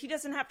 which means he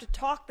doesn't have to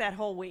talk that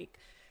whole week.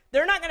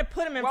 They're not going to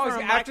put him in front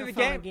of a microphone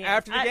again.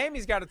 After the game,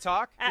 he's got to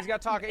talk. He's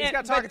got to talk. He's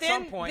got to talk at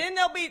some point.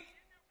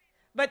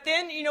 But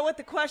then you know what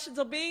the questions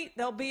will be?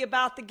 They'll be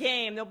about the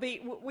game. There'll be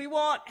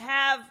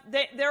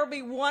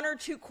one or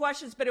two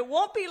questions, but it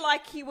won't be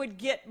like he would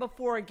get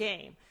before a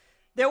game.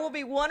 There will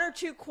be one or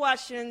two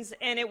questions,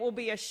 and it will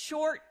be a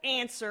short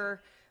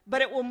answer,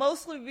 but it will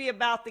mostly be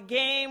about the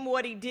game,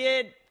 what he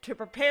did to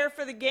prepare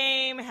for the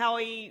game, how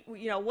he,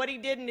 what he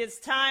did in his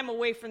time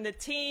away from the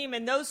team,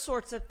 and those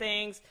sorts of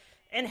things,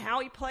 and how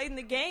he played in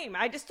the game.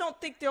 I just don't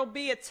think there'll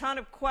be a ton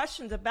of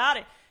questions about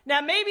it. Now,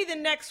 maybe the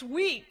next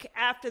week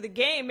after the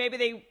game, maybe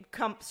they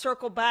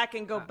circle back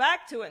and go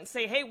back to it and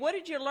say, hey, what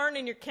did you learn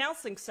in your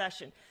counseling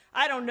session?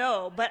 I don't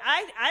know. But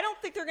I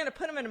don't think they're going to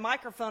put him in a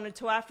microphone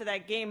until after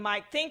that game,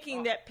 Mike,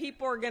 thinking that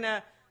people are going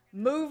to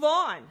move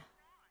on.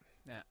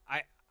 Yeah,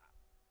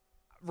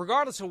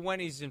 regardless of when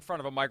he's in front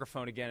of a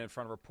microphone again in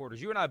front of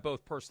reporters, you and I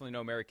both personally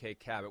know Mary Kay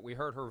Cabot. We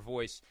heard her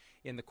voice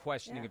in the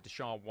questioning of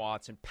Deshaun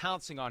Watson,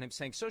 pouncing on him,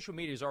 saying social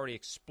media is already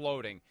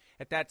exploding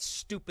at that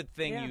stupid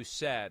thing you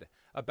said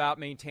about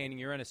maintaining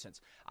your innocence.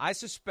 I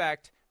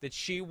suspect that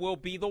she will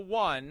be the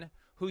one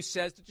who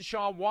says to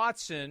Deshaun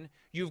Watson,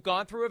 you've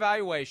gone through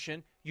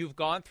evaluation, you've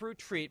gone through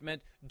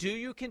treatment, do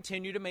you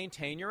continue to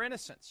maintain your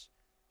innocence?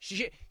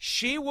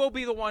 She will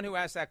be the one who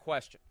asks that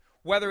question.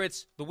 Whether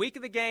it's the week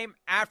of the game,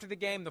 after the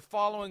game, the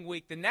following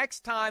week, the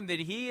next time that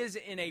he is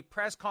in a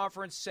press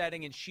conference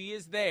setting and she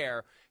is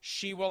there,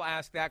 she will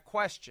ask that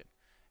question.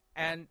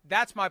 And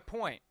that's my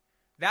point.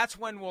 That's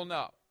when we'll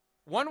know.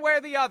 One way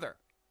or the other,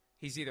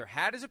 he's either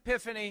had his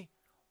epiphany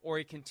or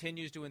he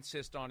continues to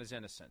insist on his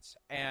innocence.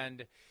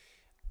 And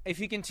if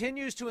he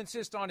continues to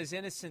insist on his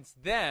innocence,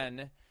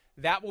 then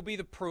that will be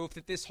the proof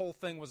that this whole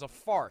thing was a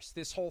farce.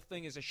 This whole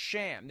thing is a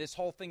sham. This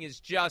whole thing is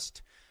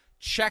just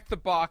check the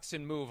box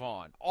and move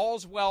on.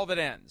 All's well that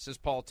ends, as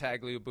Paul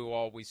Tagliabue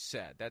always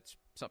said. That's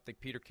something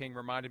Peter King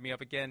reminded me of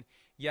again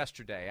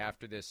yesterday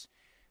after this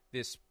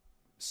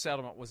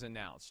settlement was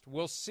announced.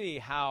 We'll see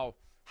how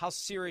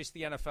serious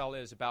the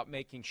NFL is about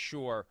making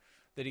sure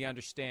that he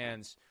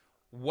understands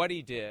what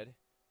he did,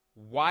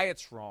 why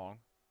it's wrong,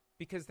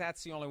 because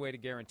that's the only way to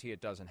guarantee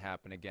it doesn't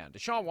happen again.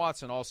 Deshaun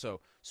Watson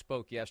also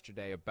spoke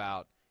yesterday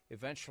about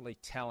eventually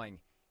telling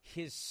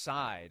his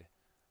side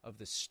of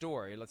the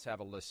story. Let's have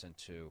a listen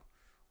to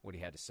what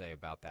he had to say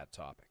about that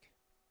topic.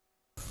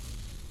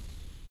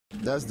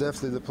 That's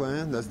definitely the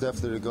plan. That's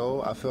definitely the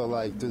goal. I feel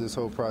like through this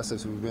whole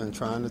process we've been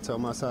trying to tell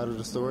my side of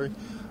the story,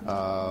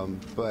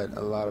 but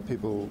a lot of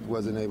people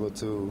wasn't able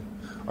to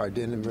or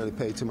didn't really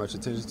pay too much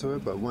attention to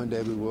it. But one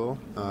day we will.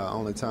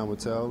 Only time will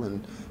tell.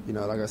 And,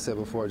 like I said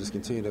before, just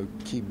continue to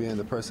keep being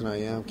the person I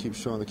am, keep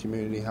showing the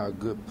community how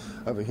good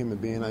of a human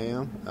being I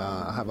am.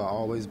 Have I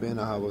always been,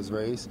 how I was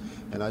raised.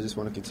 And I just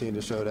want to continue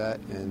to show that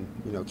and,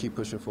 keep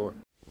pushing forward.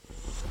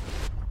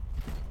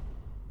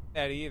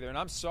 That either. And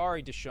I'm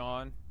sorry,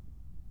 Deshaun.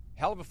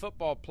 hell of a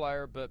football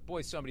player, but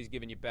boy, somebody's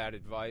giving you bad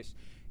advice.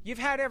 You've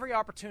had every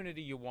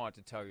opportunity you want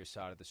to tell your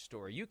side of the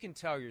story. You can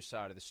tell your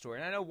side of the story.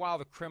 And I know while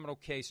the criminal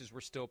cases were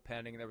still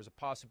pending, there was a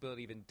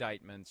possibility of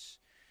indictments.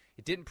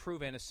 It didn't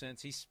prove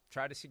innocence. He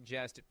tried to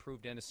suggest it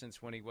proved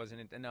innocence when he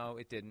wasn't. No,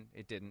 it didn't.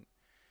 It didn't.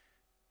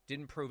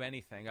 Didn't prove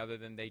anything other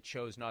than they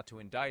chose not to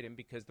indict him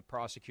because the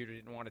prosecutor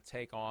didn't want to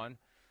take on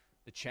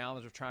the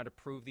challenge of trying to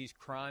prove these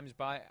crimes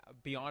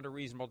beyond a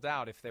reasonable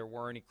doubt if there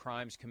were any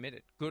crimes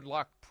committed. Good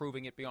luck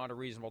proving it beyond a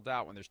reasonable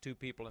doubt when there's two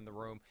people in the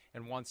room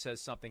and one says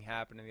something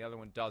happened and the other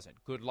one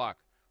doesn't. Good luck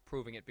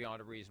proving it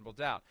beyond a reasonable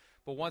doubt.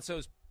 But once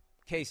those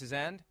cases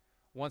end,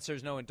 once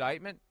there's no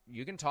indictment,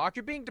 you can talk.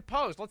 You're being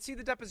deposed. Let's see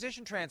the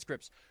deposition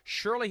transcripts.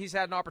 Surely he's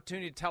had an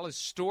opportunity to tell his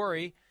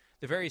story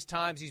the various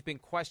times he's been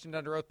questioned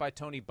under oath by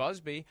Tony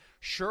Busby.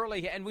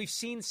 Surely, and we've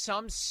seen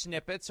some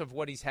snippets of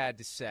what he's had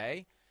to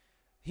say.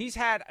 He's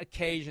had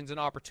occasions and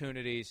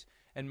opportunities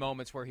and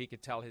moments where he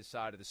could tell his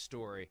side of the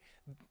story.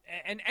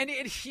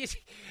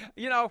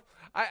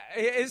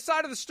 His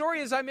side of the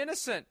story is I'm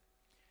innocent.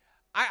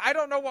 I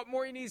don't know what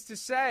more he needs to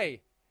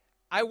say.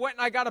 I went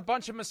and I got a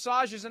bunch of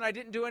massages and I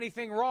didn't do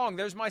anything wrong.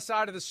 There's my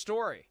side of the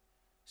story.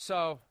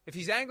 So if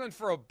he's angling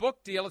for a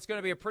book deal, it's going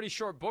to be a pretty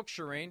short book,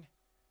 Shireen.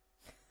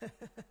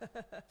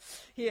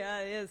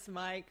 Yeah, it is,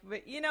 Mike.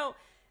 But,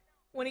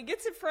 when he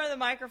gets in front of the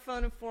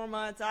microphone in 4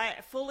 months, I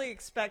fully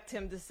expect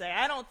him to say,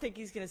 I don't think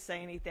he's going to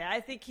say anything.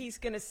 I think he's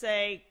going to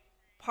say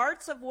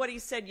parts of what he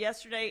said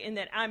yesterday and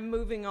that I'm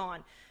moving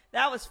on.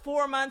 That was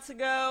 4 months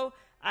ago.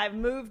 I've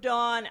moved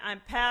on.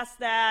 I'm past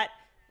that.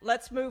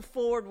 Let's move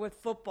forward with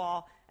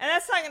football. And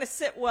that's not going to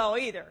sit well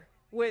either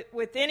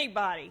with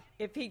anybody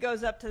if he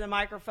goes up to the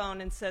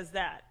microphone and says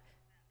that.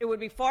 It would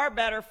be far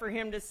better for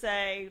him to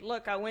say,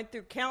 look, I went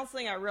through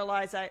counseling. I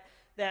realized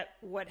that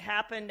what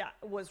happened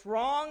was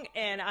wrong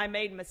and I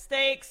made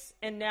mistakes,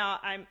 and now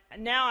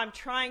I'm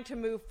trying to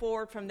move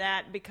forward from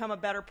that and become a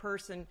better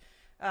person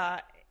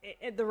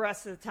the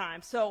rest of the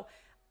time. So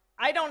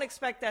I don't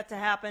expect that to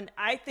happen.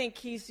 I think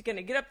he's going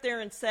to get up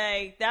there and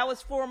say, that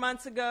was 4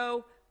 months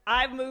ago.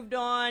 I've moved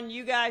on.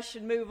 You guys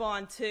should move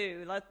on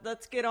too.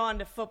 Let's get on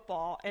to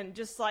football. And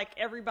just like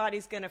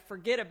everybody's going to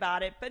forget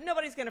about it, but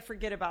nobody's going to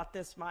forget about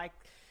this, Mike.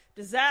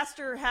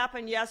 Disaster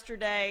happened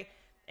yesterday,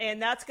 and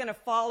that's going to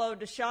follow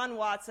Deshaun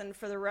Watson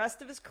for the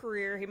rest of his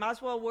career. He might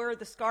as well wear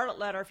the Scarlet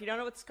Letter. If you don't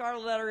know what the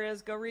Scarlet Letter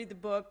is, go read the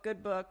book.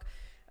 Good book.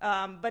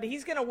 But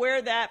he's going to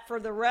wear that for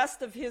the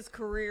rest of his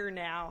career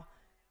now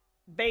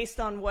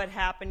based on what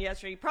happened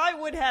yesterday. He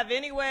probably would have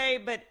anyway,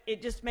 but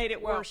it just made it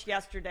worse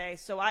yesterday.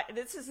 So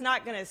this is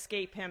not going to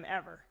escape him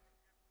ever.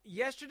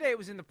 Yesterday it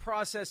was in the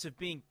process of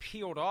being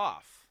peeled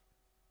off,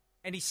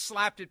 and he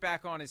slapped it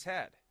back on his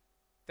head.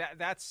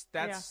 That's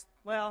yeah.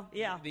 Well,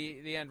 yeah.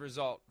 The end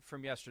result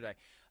from yesterday.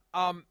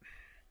 Okay.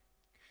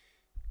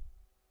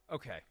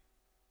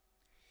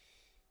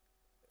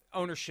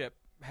 Ownership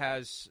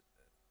has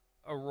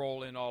a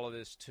role in all of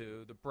this,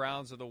 too. The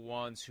Browns are the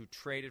ones who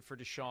traded for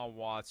Deshaun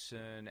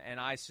Watson, and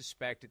I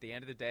suspect at the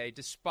end of the day,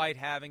 despite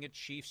having a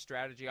chief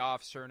strategy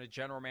officer and a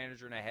general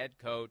manager and a head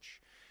coach,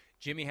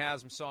 Jimmy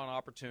Haslam saw an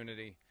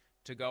opportunity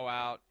to go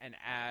out and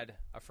add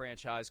a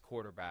franchise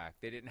quarterback.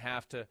 They didn't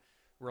have to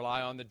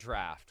rely on the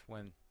draft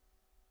when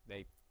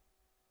they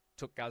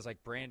took guys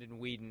like Brandon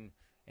Weeden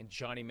and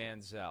Johnny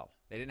Manziel.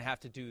 They didn't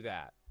have to do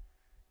that.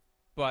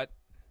 But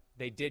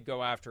they did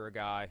go after a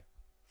guy,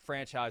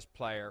 franchise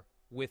player,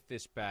 with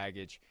this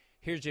baggage.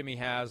 Here's Jimmy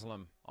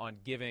Haslam on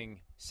giving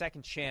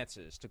second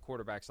chances to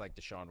quarterbacks like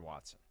Deshaun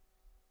Watson.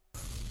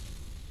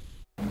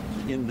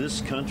 In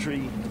this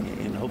country,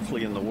 and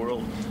hopefully in the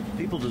world,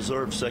 people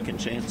deserve second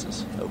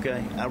chances,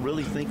 okay? I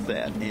really think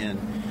that. And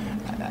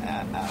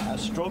I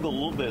struggle a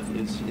little bit.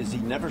 Is he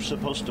never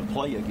supposed to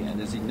play again?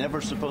 Is he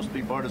never supposed to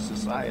be part of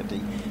society?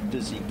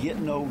 Does he get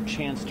no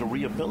chance to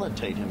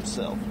rehabilitate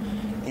himself?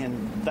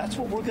 And that's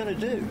what we're going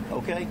to do,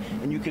 okay?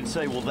 And you can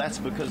say, well, that's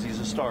because he's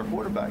a star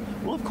quarterback.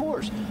 Well, of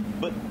course.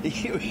 But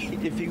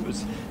if he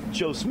was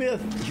Joe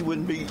Smith, he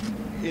wouldn't be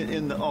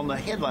on the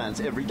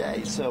headlines every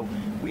day. So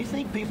we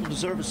think people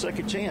deserve a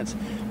second chance.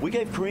 We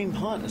gave Kareem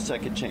Hunt a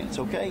second chance,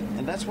 okay?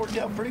 And that's worked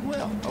out pretty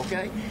well,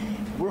 okay?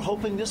 We're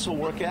hoping this will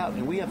work out,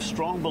 and we have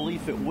strong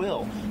belief it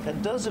will.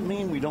 That doesn't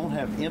mean we don't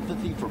have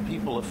empathy for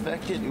people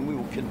affected, and we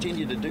will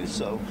continue to do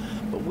so.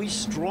 But we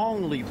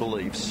strongly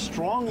believe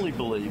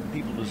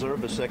people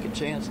deserve a second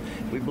chance.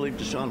 We believe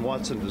Deshaun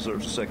Watson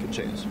deserves a second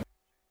chance.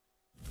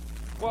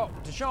 Well,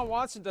 Deshaun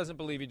Watson doesn't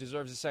believe he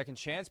deserves a second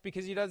chance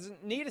because he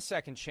doesn't need a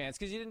second chance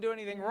because he didn't do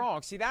anything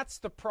wrong. See, that's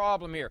the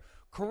problem here.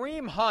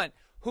 Kareem Hunt,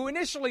 who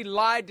initially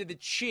lied to the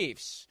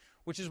Chiefs,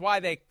 which is why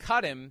they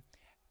cut him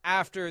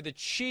after the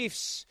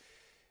Chiefs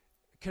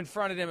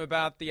confronted him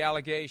about the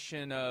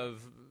allegation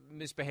of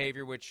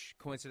misbehavior, which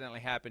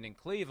coincidentally happened in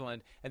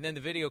Cleveland, and then the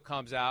video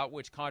comes out,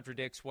 which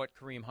contradicts what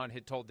Kareem Hunt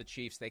had told the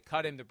Chiefs. They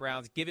cut him, the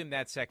Browns, give him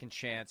that second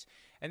chance,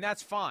 and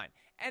that's fine.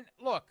 And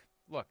look,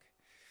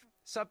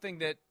 something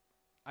that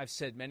I've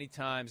said many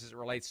times as it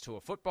relates to a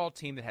football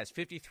team that has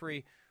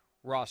 53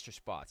 roster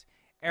spots.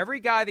 Every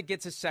guy that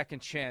gets a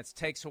second chance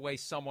takes away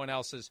someone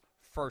else's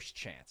first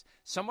chance.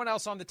 Someone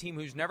else on the team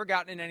who's never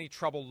gotten in any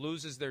trouble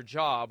loses their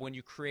job when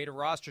you create a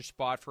roster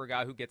spot for a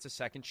guy who gets a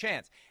second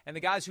chance. And the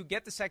guys who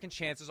get the second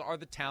chances are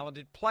the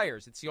talented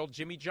players. It's the old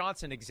Jimmy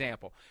Johnson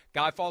example.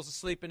 Guy falls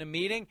asleep in a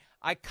meeting,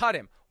 I cut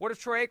him. What if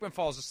Troy Aikman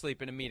falls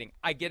asleep in a meeting?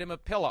 I get him a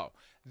pillow.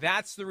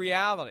 That's the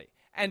reality.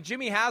 And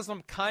Jimmy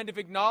Haslam kind of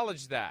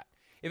acknowledged that.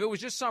 If it was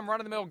just some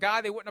run-of-the-mill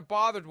guy, they wouldn't have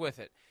bothered with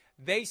it.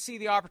 They see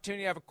the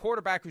opportunity to have a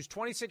quarterback who's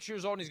 26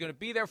 years old and he's going to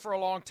be there for a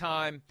long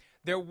time.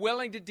 They're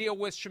willing to deal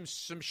with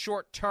some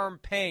short-term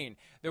pain.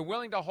 They're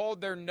willing to hold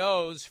their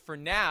nose for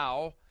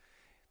now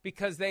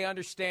because they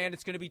understand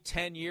it's going to be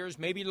 10 years,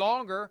 maybe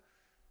longer,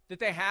 that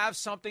they have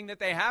something that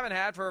they haven't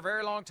had for a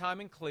very long time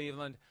in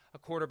Cleveland, a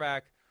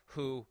quarterback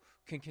who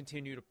can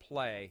continue to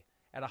play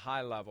at a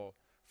high level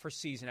for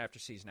season after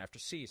season after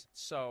season.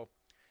 So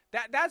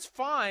that's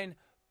fine.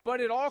 But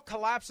it all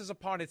collapses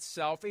upon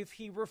itself if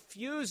he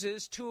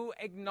refuses to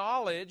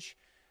acknowledge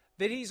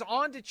that he's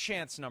on to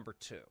chance number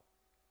 2.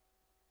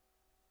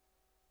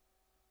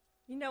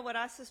 You know what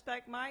I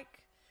suspect,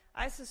 Mike?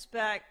 I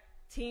suspect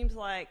teams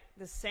like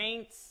the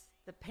Saints,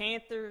 the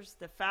Panthers,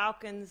 the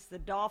Falcons, the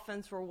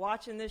Dolphins were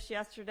watching this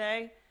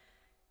yesterday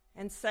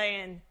and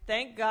saying,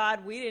 thank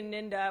God we didn't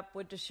end up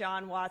with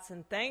Deshaun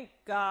Watson. Thank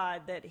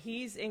God that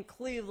he's in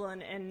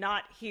Cleveland and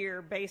not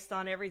here based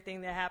on everything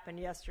that happened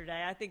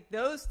yesterday. I think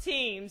those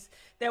teams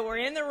that were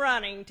in the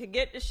running to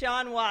get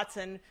Deshaun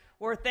Watson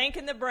were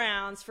thanking the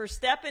Browns for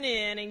stepping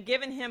in and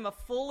giving him a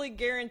fully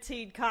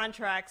guaranteed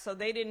contract so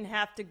they didn't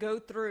have to go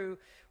through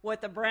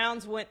what the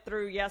Browns went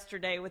through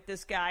yesterday with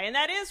this guy. And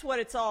that is what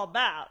it's all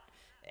about.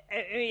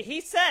 I mean,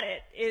 he said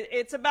it.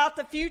 It's about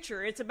the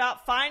future. It's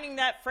about finding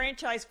that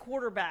franchise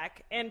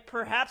quarterback, and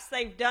perhaps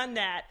they've done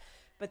that.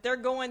 But they're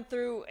going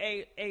through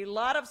a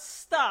lot of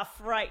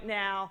stuff right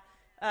now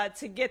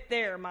to get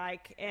there,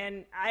 Mike.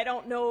 And I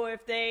don't know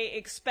if they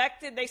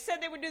expected – they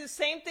said they would do the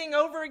same thing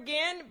over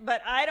again,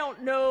 but I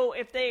don't know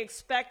if they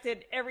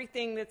expected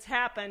everything that's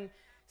happened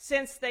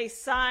since they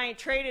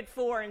traded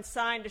for and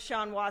signed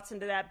Deshaun Watson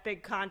to that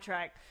big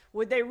contract.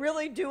 Would they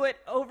really do it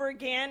over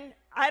again?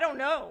 I don't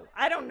know.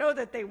 I don't know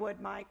that they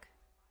would, Mike.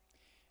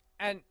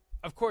 And,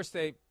 of course,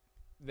 they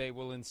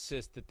will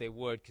insist that they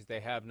would because they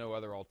have no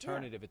other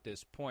alternative at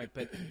this point.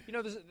 But, you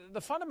know,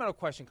 the fundamental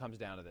question comes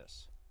down to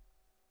this.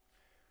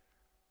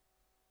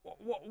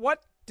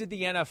 What did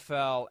the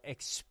NFL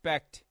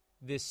expect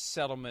this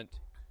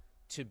settlement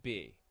to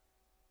be?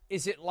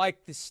 Is it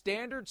like the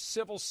standard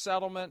civil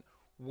settlement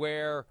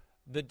where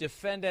the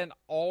defendant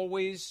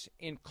always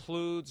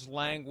includes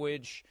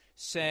language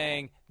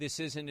saying this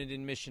isn't an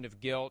admission of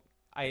guilt,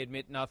 I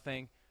admit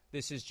nothing,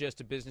 this is just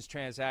a business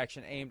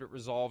transaction aimed at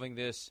resolving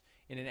this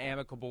in an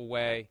amicable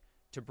way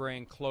to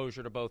bring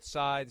closure to both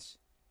sides?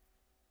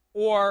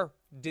 Or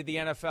did the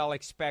NFL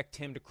expect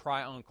him to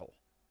cry uncle?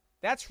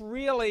 That's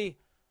really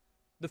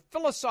the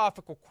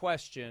philosophical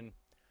question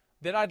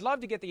that I'd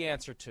love to get the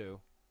answer to,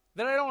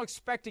 that I don't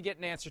expect to get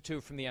an answer to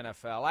from the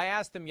NFL. I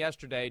asked them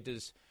yesterday,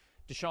 does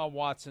Deshaun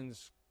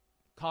Watson's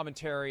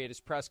commentary at his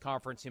press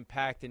conference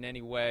impact in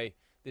any way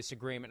this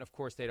agreement? Of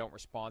course, they don't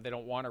respond. They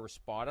don't want to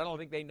respond. I don't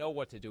think they know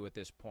what to do at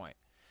this point.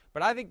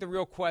 But I think the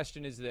real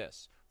question is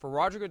this. For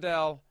Roger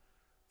Goodell,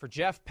 for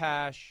Jeff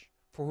Pash,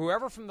 for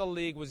whoever from the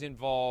league was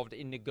involved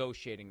in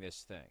negotiating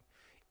this thing,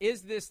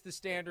 is this the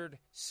standard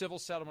civil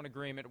settlement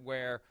agreement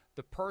where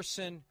the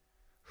person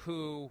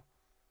who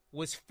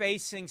was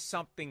facing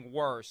something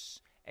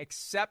worse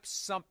accepts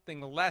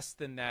something less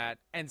than that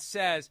and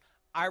says,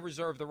 I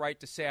reserve the right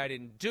to say I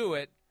didn't do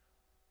it?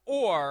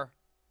 Or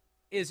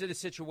is it a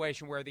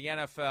situation where the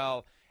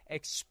NFL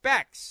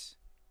expects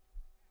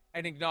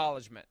an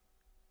acknowledgement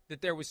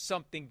that there was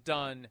something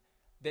done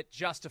that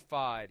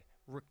justified,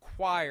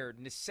 required,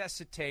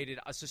 necessitated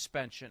a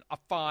suspension, a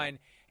fine,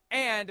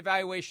 and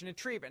evaluation and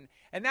treatment?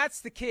 And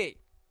that's the key.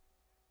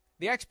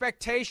 The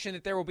expectation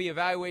that there will be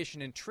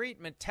evaluation and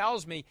treatment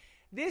tells me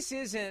this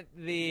isn't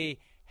the,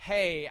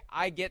 hey,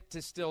 I get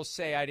to still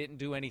say I didn't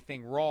do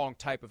anything wrong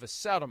type of a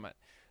settlement.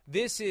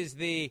 This is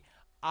the,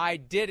 I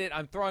did it,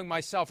 I'm throwing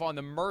myself on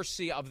the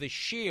mercy of the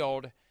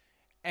shield,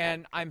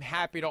 and I'm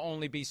happy to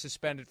only be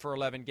suspended for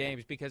 11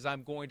 games because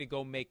I'm going to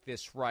go make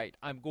this right.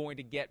 I'm going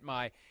to get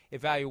my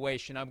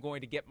evaluation. I'm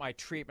going to get my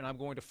treatment. I'm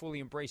going to fully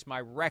embrace my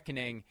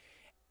reckoning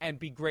and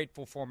be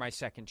grateful for my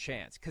second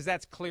chance, because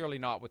that's clearly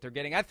not what they're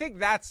getting. I think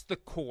that's the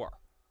core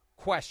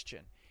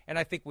question, and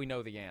I think we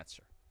know the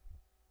answer.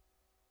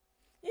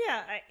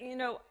 Yeah,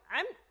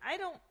 I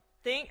don't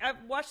think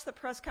I've watched the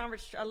press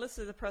conference. I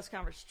listened to the press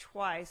conference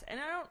twice,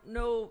 and I don't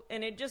know.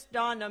 And it just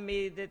dawned on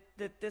me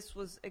that this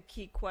was a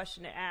key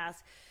question to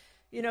ask.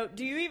 You know,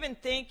 do you even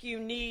think you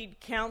need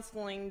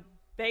counseling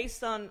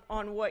based on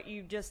what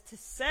you just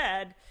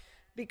said?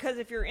 Because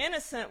if you're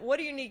innocent, what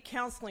do you need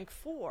counseling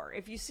for?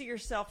 If you see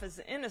yourself as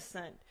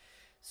innocent,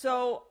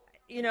 so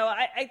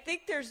I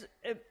think there's.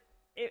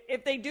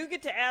 If they do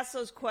get to ask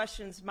those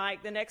questions,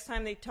 Mike, the next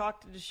time they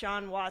talk to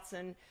Deshaun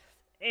Watson,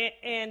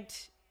 and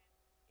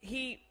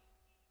he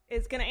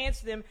is going to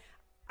answer them,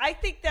 I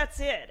think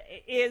that's it.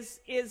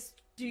 Is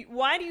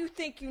why do you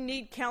think you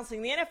need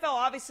counseling? The NFL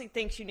obviously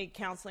thinks you need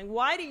counseling.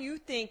 Why do you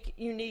think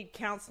you need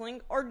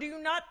counseling, or do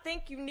you not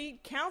think you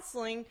need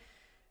counseling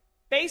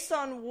based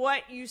on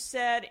what you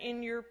said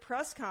in your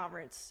press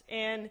conference?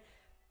 And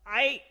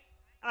I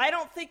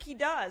don't think he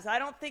does. I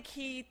don't think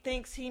he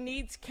thinks he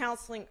needs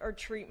counseling or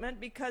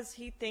treatment because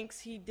he thinks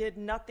he did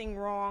nothing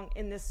wrong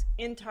in this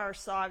entire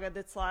saga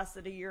that's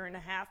lasted a year and a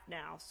half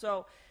now.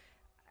 So,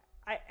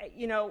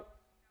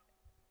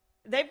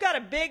 they've got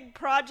a big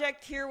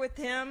project here with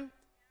him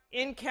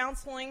in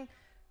counseling.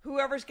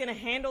 Whoever's going to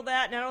handle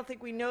that, and I don't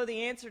think we know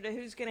the answer to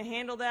who's going to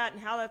handle that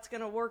and how that's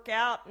going to work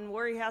out and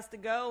where he has to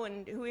go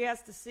and who he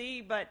has to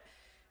see, but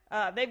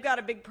they've got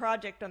a big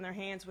project on their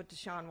hands with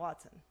Deshaun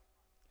Watson.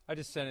 I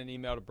just sent an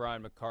email to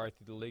Brian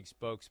McCarthy, the league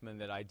spokesman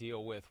that I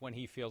deal with when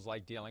he feels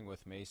like dealing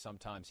with me.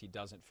 Sometimes he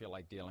doesn't feel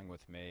like dealing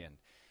with me, and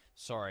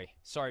sorry,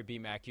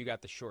 BMAC, you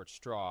got the short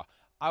straw.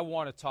 I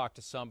want to talk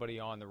to somebody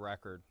on the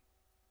record,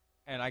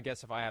 and I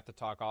guess if I have to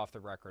talk off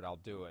the record, I'll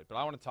do it. But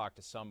I want to talk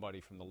to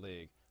somebody from the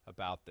league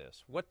about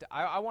this.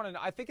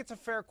 I think it's a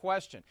fair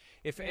question.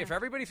 If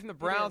everybody from the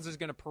Browns is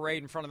going to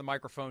parade in front of the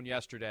microphone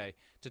yesterday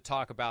to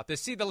talk about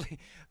this, see, the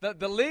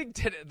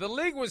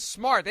league was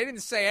smart. They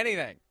didn't say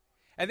anything,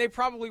 and they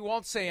probably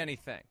won't say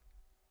anything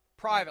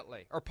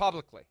privately or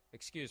publicly.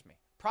 Excuse me.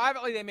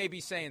 Privately, they may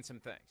be saying some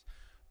things,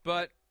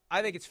 but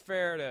I think it's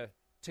fair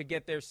to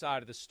get their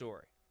side of the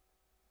story.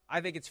 I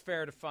think it's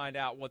fair to find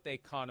out what they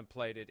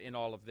contemplated in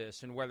all of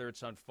this and whether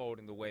it's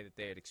unfolding the way that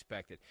they had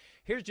expected.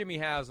 Here's Jimmy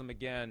Haslam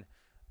again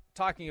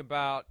talking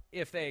about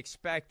if they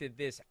expected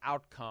this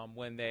outcome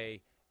when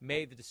they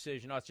made the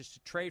decision not just to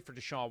trade for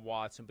Deshaun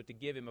Watson, but to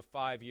give him a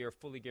 5-year,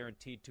 fully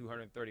guaranteed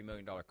 $230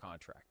 million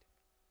contract.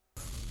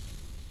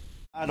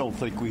 I don't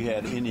think we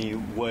had any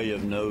way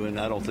of knowing.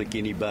 I don't think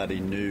anybody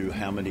knew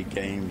how many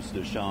games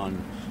Deshaun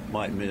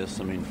might miss.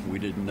 I mean, we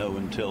didn't know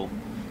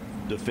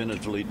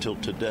definitively till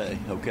today,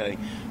 okay?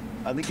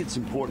 I think it's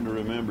important to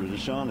remember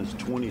Deshaun is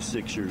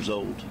 26 years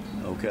old,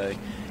 okay,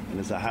 and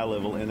is a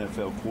high-level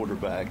NFL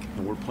quarterback,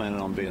 and we're planning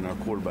on being our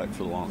quarterback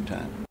for a long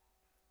time.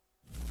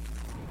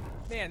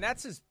 Man,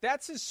 that's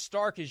as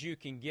stark as you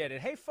can get it.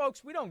 Hey,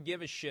 folks, we don't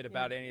give a shit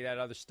about any of that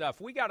other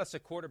stuff. We got us a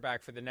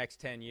quarterback for the next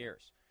 10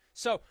 years.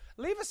 So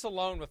leave us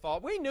alone with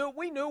all. We knew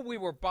we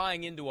were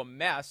buying into a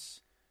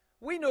mess.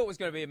 We knew it was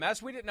going to be a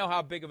mess. We didn't know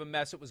how big of a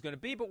mess it was going to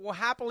be, but we'll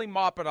happily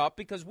mop it up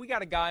because we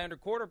got a guy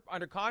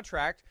under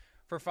contract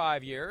for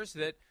 5 years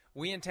that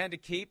we intend to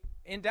keep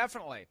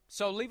indefinitely.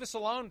 So leave us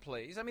alone,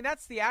 please. I mean,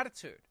 that's the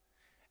attitude.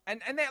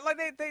 And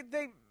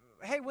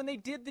hey, when they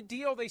did the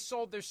deal, they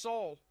sold their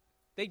soul.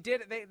 They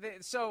did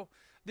it. So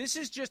this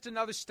is just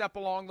another step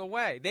along the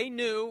way. They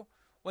knew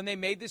when they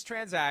made this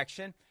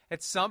transaction,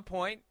 at some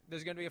point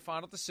there's going to be a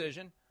final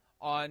decision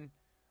on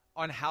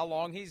how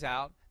long he's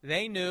out.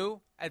 They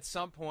knew at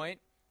some point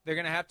they're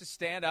going to have to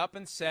stand up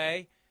and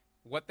say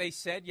what they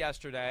said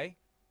yesterday,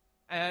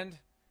 and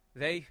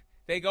they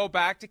go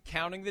back to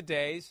counting the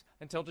days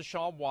until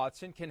Deshaun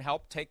Watson can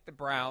help take the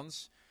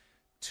Browns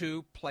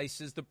to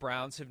places the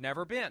Browns have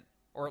never been,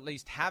 or at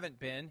least haven't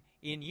been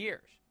in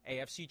years.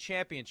 AFC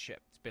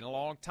Championship. It's been a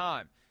long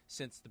time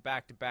since the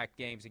back-to-back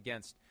games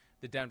against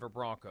the Denver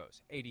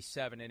Broncos,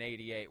 87 and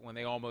 88, when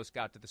they almost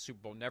got to the Super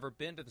Bowl. Never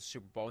been to the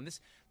Super Bowl. And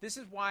this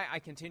is why I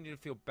continue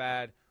to feel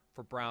bad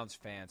for Browns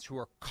fans who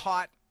are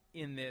caught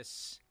in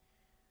this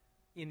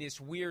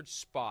weird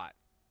spot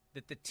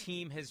that the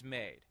team has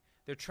made.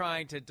 They're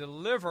trying to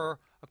deliver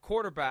a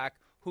quarterback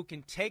who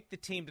can take the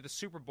team to the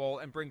Super Bowl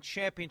and bring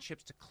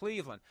championships to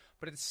Cleveland.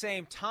 But at the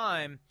same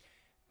time,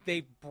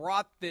 they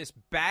brought this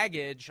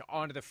baggage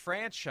onto the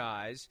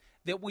franchise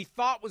that we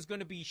thought was going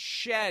to be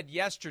shed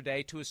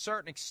yesterday to a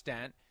certain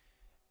extent.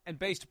 And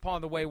based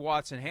upon the way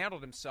Watson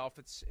handled himself,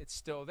 it's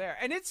still there.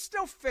 And it's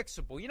still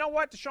fixable. You know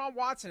what? Deshaun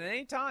Watson at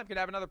any time could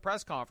have another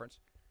press conference.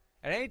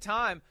 At any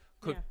time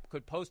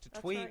could post a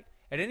tweet. Right.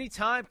 At any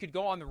time could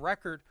go on the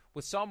record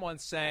with someone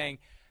saying,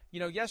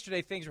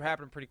 yesterday things were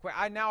happening pretty quick.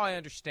 Now I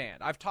understand.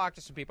 I've talked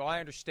to some people. I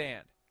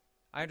understand.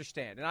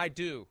 And I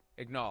do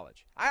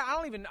acknowledge. I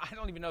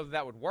don't even know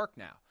that would work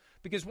now.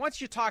 Because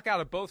once you talk out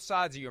of both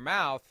sides of your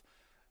mouth,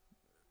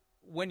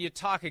 when you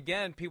talk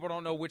again, people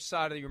don't know which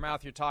side of your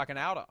mouth you're talking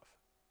out of.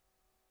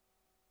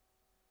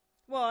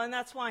 Well, and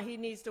that's why he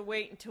needs to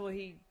wait until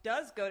he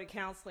does go to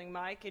counseling,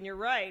 Mike. And you're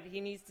right.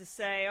 He needs to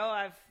say,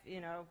 I've,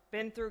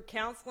 been through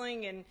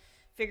counseling and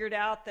figured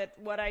out that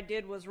what I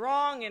did was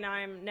wrong, and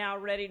I'm now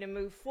ready to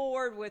move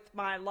forward with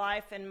my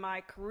life and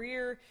my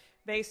career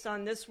based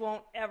on this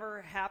won't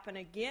ever happen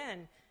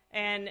again.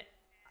 And,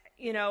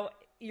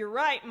 you're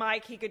right,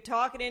 Mike. He could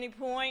talk at any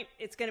point.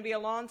 It's going to be a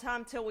long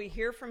time till we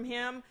hear from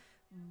him.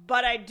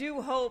 But I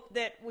do hope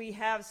that we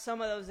have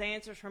some of those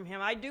answers from him.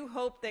 I do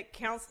hope that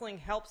counseling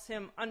helps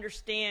him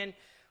understand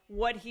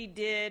what he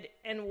did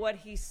and what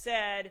he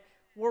said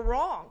were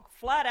wrong,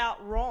 flat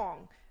out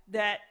wrong,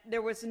 that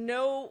there was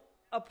no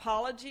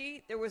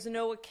apology, there was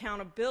no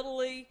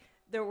accountability,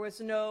 there was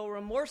no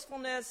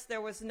remorsefulness,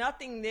 there was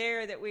nothing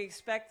there that we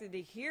expected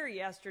to hear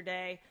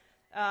yesterday.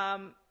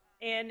 And,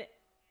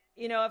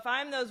 if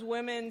I'm those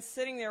women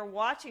sitting there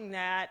watching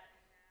that,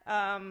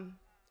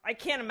 I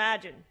can't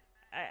imagine.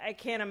 I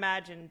can't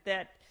imagine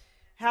that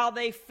how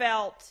they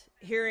felt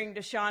hearing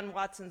Deshaun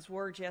Watson's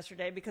words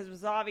yesterday, because it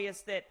was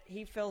obvious that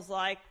he feels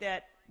like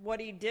that what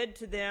he did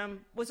to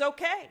them was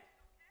okay.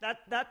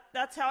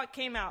 That's how it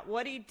came out.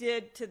 What he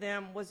did to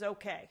them was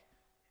okay.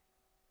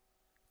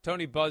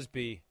 Tony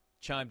Busby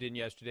chimed in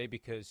yesterday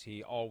because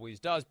he always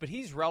does, but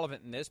he's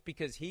relevant in this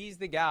because he's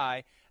the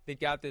guy that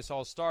got this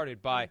all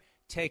started by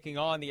taking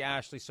on the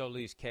Ashley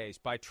Solis case,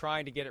 by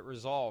trying to get it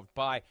resolved,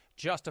 by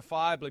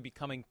justifiably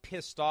becoming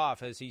pissed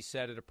off, as he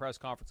said at a press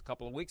conference a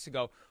couple of weeks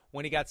ago,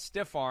 when he got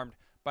stiff-armed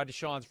by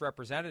Deshaun's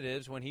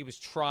representatives when he was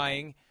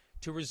trying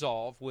to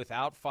resolve,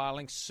 without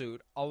filing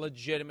suit, a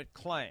legitimate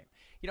claim.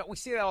 You know, we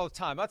see that all the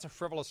time. That's a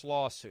frivolous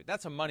lawsuit.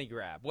 That's a money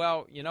grab.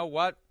 Well, you know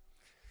what?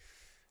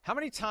 How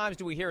many times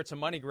do we hear it's a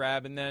money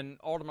grab and then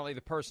ultimately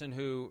the person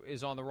who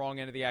is on the wrong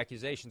end of the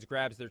accusations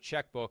grabs their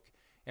checkbook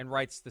and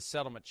writes the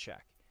settlement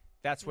check?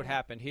 That's what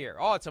happened here.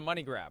 Oh, it's a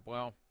money grab.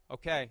 Well,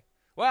 okay.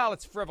 Well,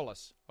 it's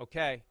frivolous.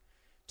 Okay.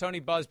 Tony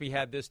Busby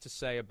had this to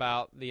say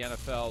about the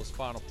NFL's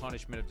final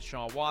punishment of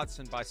Deshaun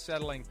Watson. By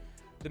settling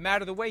the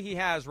matter the way he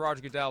has,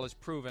 Roger Goodell has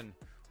proven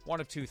one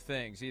of two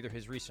things. Either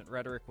his recent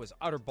rhetoric was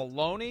utter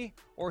baloney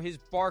or his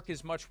bark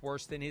is much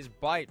worse than his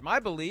bite. My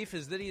belief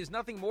is that he is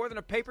nothing more than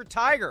a paper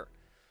tiger.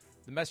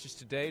 The message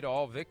today to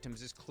all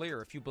victims is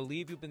clear. If you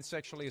believe you've been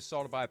sexually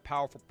assaulted by a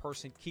powerful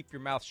person, keep your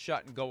mouth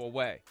shut and go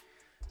away.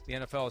 The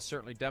NFL has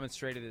certainly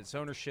demonstrated its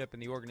ownership,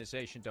 and the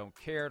organization don't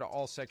care. To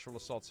all sexual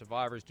assault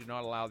survivors, do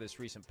not allow this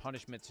recent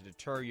punishment to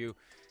deter you.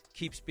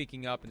 Keep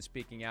speaking up and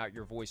speaking out.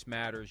 Your voice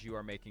matters. You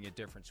are making a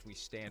difference. We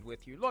stand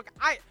with you. Look,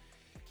 I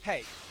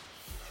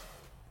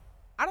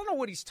don't know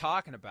what he's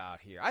talking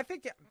about here. I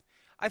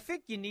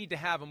think you need to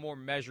have a more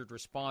measured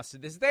response to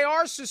this. They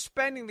are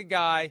suspending the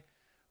guy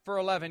for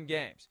 11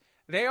 games.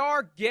 They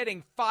are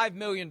getting $5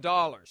 million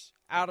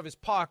out of his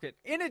pocket,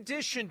 in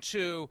addition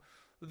to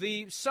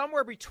the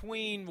somewhere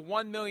between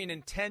 $1 million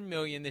and $10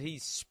 million that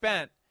he's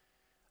spent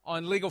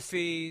on legal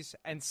fees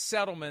and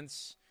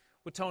settlements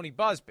with Tony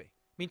Busby.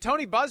 I mean,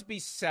 Tony Busby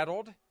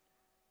settled.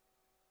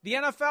 The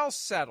NFL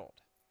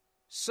settled.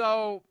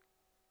 So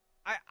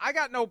I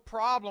got no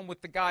problem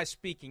with the guy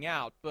speaking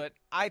out, but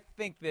I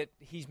think that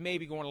he's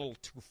maybe going a little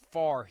too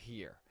far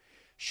here.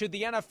 Should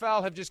the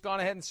NFL have just gone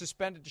ahead and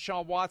suspended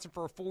Deshaun Watson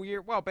for a full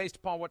year? Well, based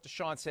upon what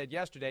Deshaun said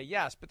yesterday,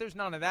 yes. But there's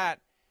none of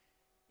that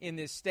in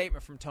this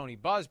statement from Tony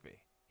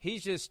Busby.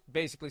 He's just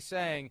basically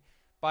saying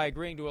by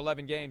agreeing to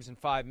 11 games and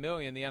 $5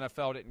 million, the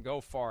NFL didn't go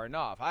far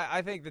enough.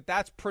 I think that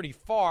that's pretty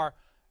far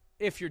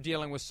if you're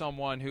dealing with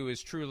someone who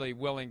is truly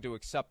willing to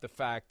accept the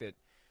fact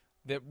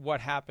that what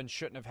happened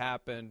shouldn't have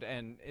happened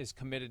and is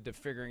committed to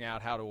figuring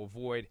out how to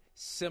avoid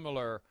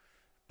similar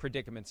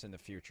predicaments in the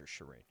future,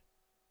 Shireen.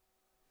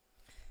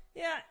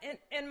 Yeah,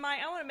 and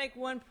I want to make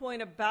one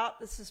point about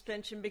the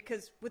suspension,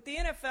 because with the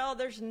NFL,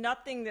 there's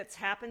nothing that's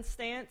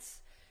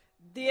happenstance.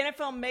 The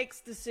NFL makes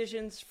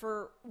decisions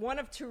for one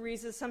of two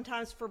reasons,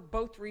 sometimes for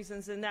both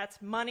reasons, and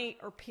that's money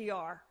or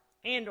PR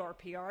or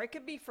PR. It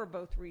could be for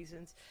both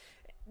reasons.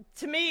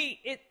 To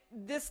me,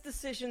 this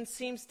decision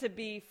seems to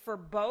be for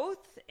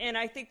both, and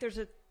I think there's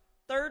a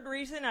third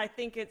reason. I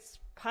think it's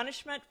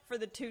punishment for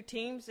the two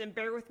teams, and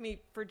bear with me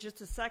for just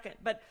a second.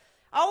 But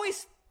I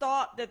always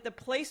thought that the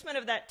placement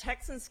of that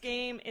Texans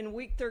game in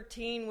Week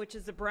 13, which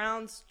is the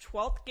Browns'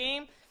 12th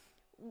game,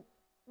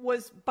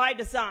 was by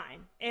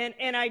design.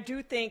 And I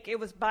do think it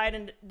was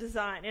by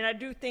design. And I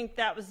do think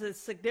that was a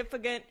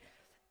significant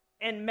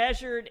and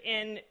measured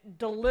and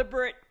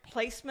deliberate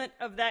placement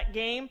of that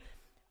game.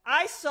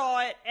 I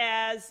saw it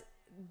as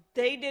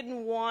the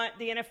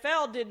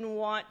NFL didn't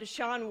want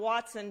Deshaun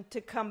Watson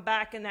to come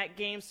back in that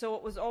game, so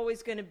it was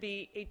always going to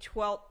be a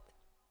 12th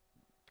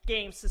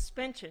game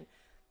suspension.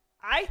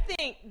 I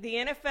think the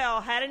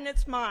NFL had in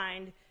its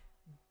mind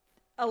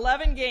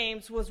 11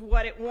 games was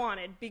what it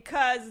wanted,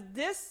 because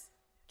this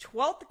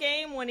 12th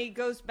game, when he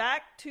goes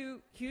back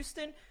to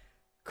Houston,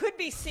 could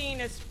be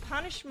seen as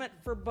punishment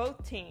for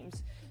both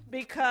teams,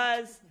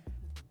 because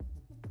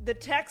the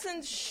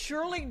Texans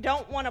surely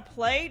don't want to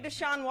play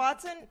Deshaun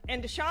Watson,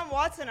 and Deshaun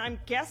Watson, I'm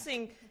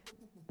guessing,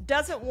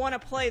 doesn't want to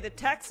play the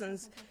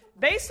Texans.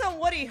 Based on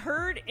what he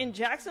heard in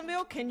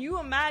Jacksonville, can you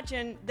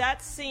imagine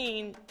that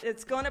scene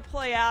that's going to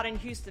play out in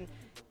Houston?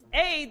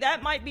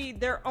 That might be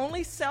their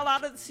only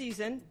sellout of the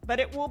season, but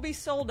it will be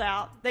sold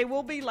out. They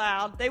will be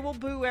loud. They will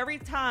boo every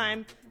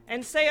time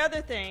and say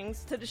other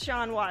things to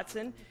Deshaun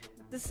Watson.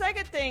 The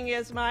second thing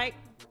is, Mike,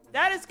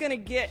 that is going to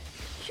get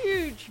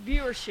huge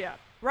viewership.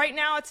 Right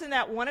now it's in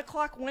that 1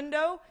 o'clock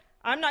window.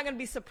 I'm not going to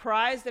be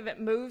surprised if it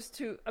moves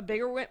to a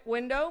bigger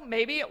window.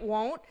 Maybe it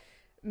won't.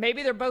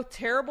 Maybe they're both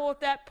terrible at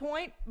that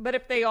point. But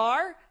if they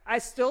are, I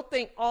still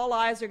think all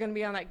eyes are going to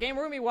be on that game.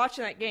 We're going to be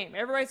watching that game.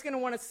 Everybody's going to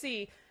want to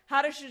see,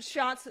 how does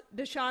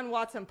Deshaun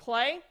Watson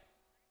play?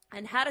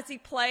 And how does he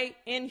play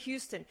in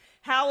Houston?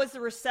 How is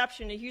the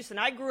reception in Houston?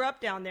 I grew up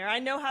down there. I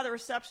know how the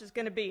reception is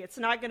going to be. It's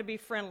not going to be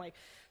friendly.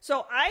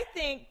 So I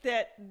think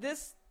that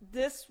this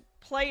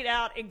played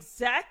out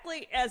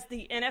exactly as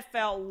the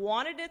NFL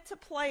wanted it to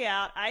play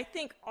out, I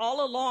think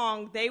all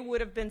along they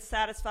would have been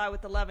satisfied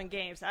with 11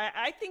 games.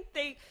 I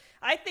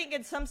think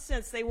in some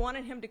sense they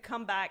wanted him to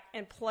come back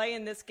and play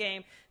in this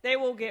game. They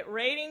will get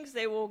ratings.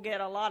 They will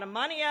get a lot of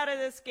money out of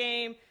this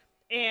game.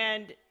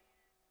 And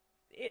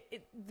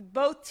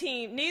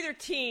neither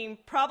team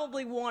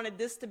probably wanted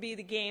this to be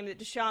the game that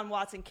Deshaun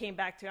Watson came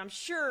back to. I'm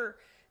sure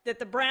that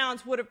the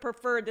Browns would have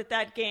preferred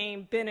that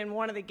game been in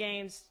one of the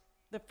games,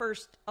 the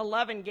first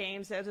 11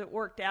 games as it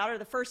worked out, or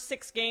the first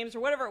 6 games or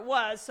whatever it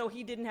was, so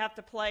he didn't have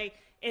to play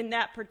in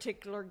that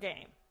particular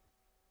game.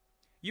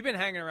 You've been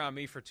hanging around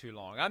me for too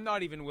long. I'm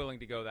not even willing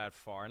to go that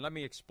far, and let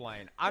me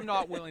explain. I'm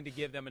not willing to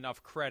give them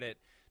enough credit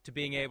to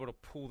being able to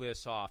pull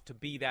this off, to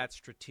be that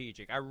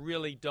strategic. I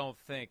really don't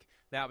think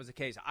that was the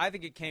case. I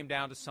think it came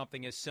down to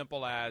something as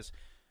simple as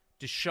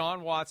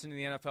Deshaun Watson and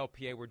the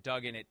NFLPA were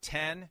dug in at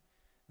 10,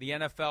 the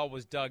NFL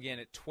was dug in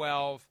at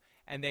 12,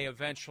 and they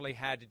eventually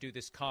had to do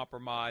this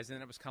compromise.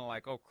 And it was kind of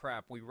like, oh,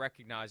 crap, we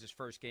recognize his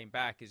first game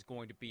back is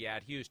going to be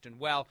at Houston.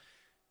 Well,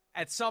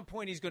 at some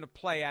point he's going to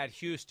play at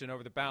Houston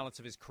over the balance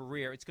of his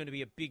career. It's going to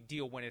be a big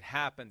deal when it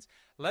happens.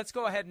 Let's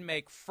go ahead and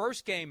make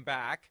first game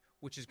back,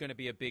 which is going to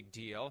be a big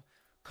deal,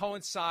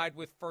 coincide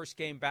with first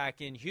game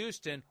back in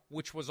Houston,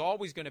 which was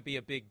always going to be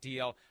a big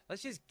deal.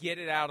 Let's just get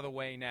it out of the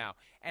way now.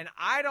 And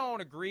I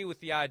don't agree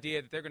with the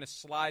idea that they're going to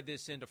slide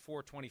this into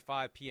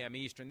 4:25 p.m.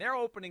 Eastern. They're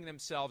opening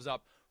themselves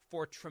up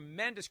for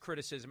tremendous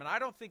criticism, and I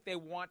don't think they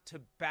want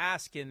to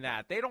bask in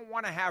that. They don't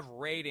want to have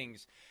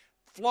ratings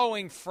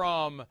flowing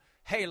from,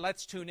 hey,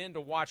 let's tune in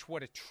to watch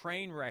what a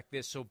train wreck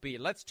this will be.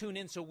 Let's tune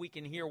in so we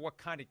can hear what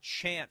kind of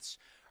chants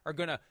are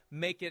going to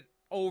make it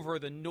over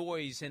the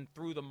noise and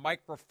through the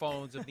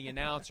microphones of the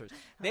announcers.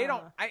 They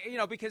don't,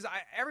 because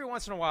every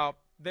once in a while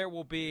there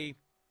will be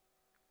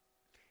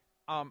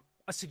a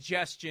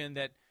suggestion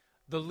that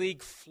the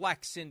league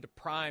flex into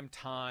prime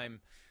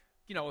time.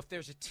 If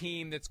there's a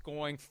team that's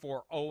going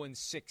for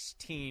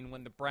 0-16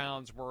 when the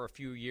Browns were a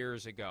few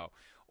years ago,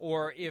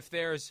 or if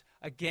there's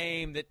a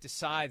game that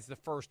decides the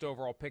first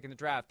overall pick in the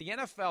draft, the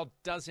NFL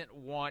doesn't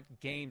want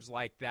games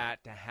like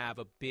that to have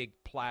a big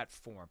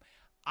platform.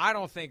 I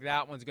don't think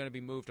that one's going to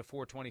be moved to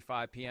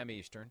 4:25 p.m.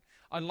 Eastern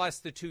unless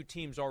the two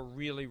teams are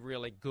really,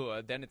 really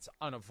good. Then it's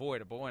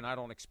unavoidable, and I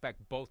don't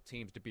expect both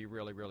teams to be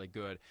really, really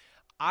good.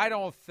 I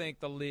don't think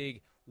the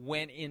league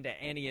went into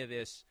any of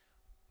this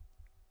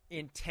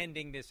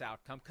intending this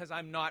outcome because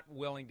I'm not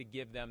willing to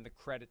give them the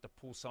credit to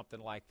pull something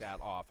like that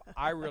off.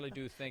 I really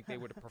do think they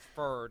would have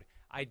preferred,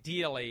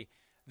 ideally,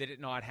 that it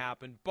not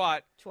happen.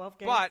 But 12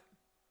 games. But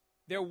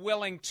they're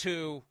willing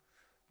to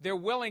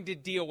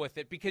deal with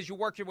it because you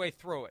work your way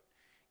through it.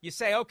 You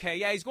say, okay,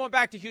 yeah, he's going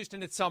back to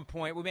Houston at some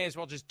point. We may as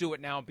well just do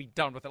it now and be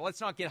done with it. Let's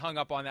not get hung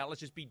up on that.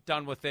 Let's just be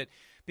done with it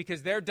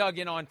because they're dug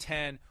in on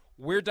 10.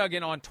 We're dug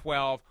in on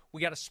 12.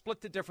 We got to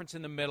split the difference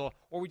in the middle,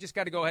 or we just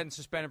got to go ahead and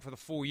suspend him for the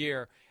full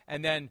year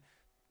and then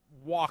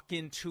walk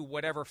into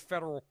whatever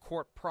federal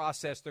court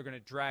process they're going to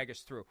drag us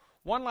through.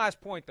 One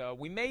last point, though.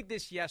 We made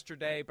this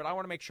yesterday, but I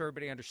want to make sure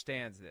everybody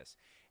understands this.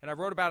 And I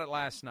wrote about it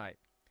last night.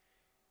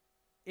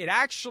 It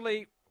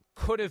actually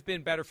could have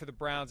been better for the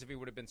Browns if he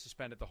would have been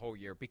suspended the whole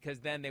year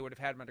because then they would have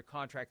had him under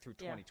contract through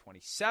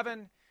 2027.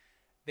 Yeah.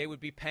 They would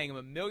be paying him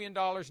 $1 million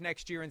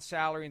next year in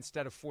salary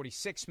instead of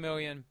 $46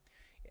 million.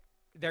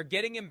 They're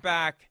getting him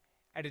back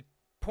at a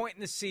point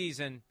in the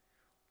season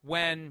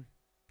when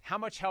how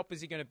much help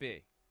is he going to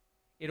be?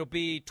 It'll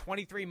be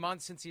 23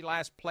 months since he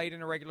last played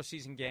in a regular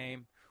season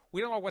game.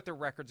 We don't know what their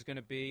record's going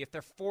to be. If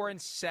they're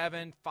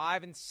 4-7,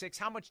 5-6,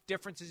 how much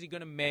difference is he going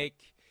to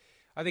make?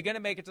 Are they going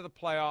to make it to the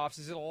playoffs?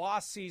 Is it a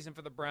lost season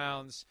for the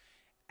Browns?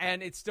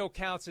 And it still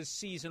counts as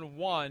season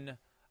 1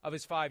 of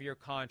his 5-year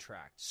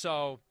contract.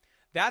 So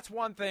that's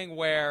one thing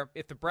where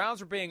if the Browns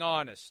were being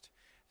honest,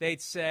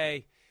 they'd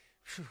say,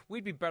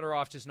 we'd be better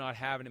off just not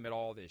having him at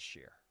all this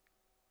year.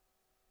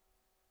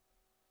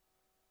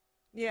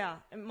 Yeah,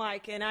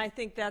 Mike, and I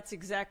think that's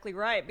exactly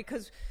right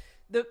because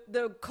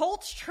the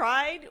Colts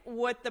tried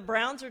what the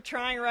Browns are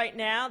trying right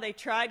now. They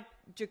tried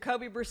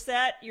Jacoby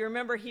Brissett. You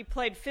remember he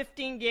played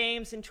 15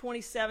 games in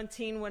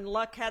 2017 when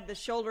Luck had the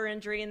shoulder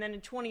injury, and then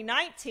in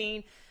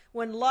 2019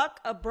 when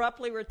Luck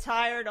abruptly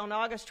retired on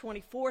August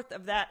 24th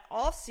of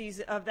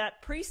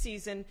that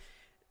preseason,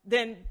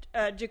 then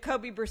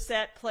Jacoby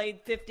Brissett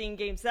played 15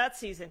 games that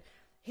season.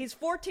 He's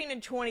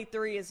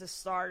 14-23 as a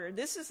starter.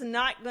 This is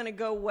not going to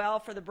go well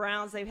for the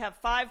Browns. They have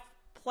 5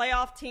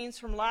 playoff teams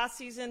from last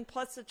season,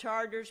 plus the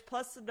Chargers,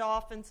 plus the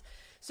Dolphins.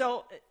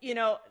 So,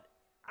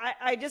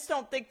 I just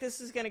don't think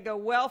this is going to go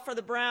well for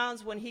the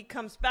Browns when he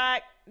comes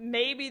back.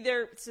 Maybe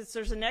since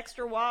there's an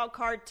extra wild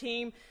card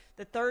team,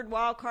 the third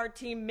wild card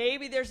team,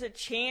 maybe there's a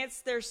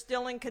chance they're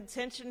still in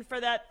contention for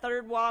that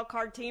third wild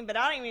card team, but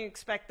I don't even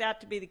expect that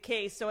to be the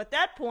case. So at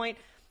that point,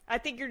 I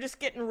think you're just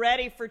getting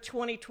ready for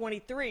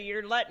 2023.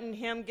 You're letting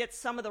him get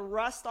some of the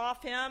rust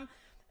off him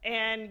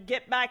and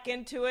get back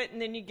into it,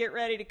 and then you get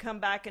ready to come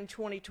back in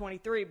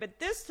 2023. But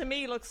this, to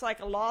me, looks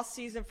like a lost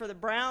season for the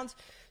Browns.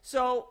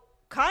 So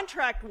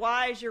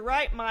contract-wise, you're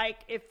right,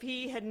 Mike. If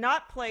he had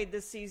not played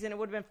this season, it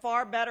would have been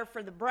far better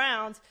for the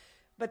Browns.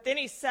 But then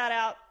he sat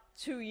out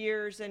 2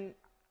 years, and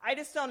I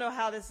just don't know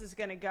how this is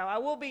going to go. I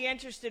will be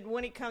interested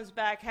when he comes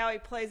back, how he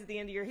plays at the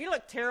end of the year. He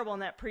looked terrible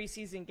in that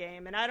preseason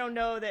game, and I don't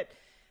know that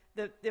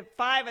the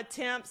 5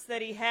 attempts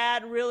that he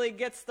had really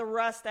gets the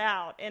rust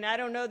out. And I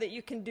don't know that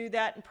you can do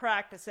that in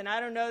practice, and I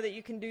don't know that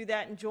you can do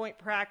that in joint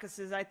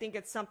practices. I think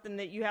it's something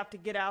that you have to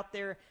get out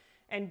there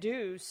and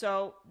do.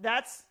 So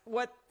that's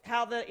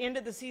how the end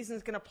of the season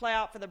is going to play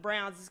out for the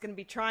Browns. Is going to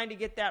be trying to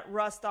get that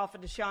rust off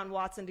of Deshaun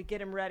Watson to get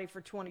him ready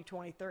for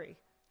 2023.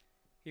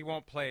 He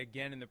won't play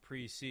again in the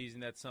preseason.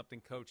 That's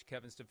something Coach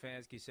Kevin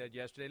Stefanski said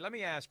yesterday. Let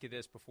me ask you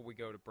this before we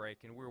go to break,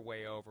 and we're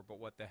way over, but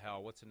what the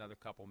hell? What's another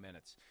couple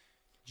minutes?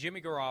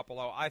 Jimmy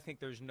Garoppolo, I think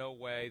there's no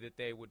way that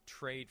they would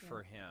trade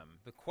for him.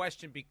 The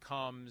question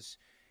becomes,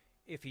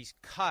 if he's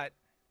cut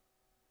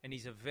and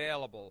he's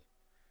available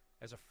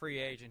as a free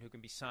agent who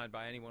can be signed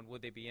by anyone,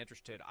 would they be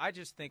interested? I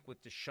just think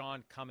with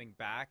Deshaun coming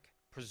back,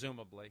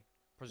 presumably,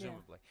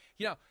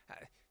 you know,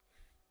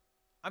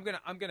 I'm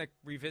gonna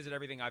revisit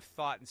everything I've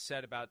thought and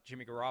said about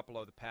Jimmy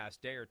Garoppolo the past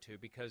day or two,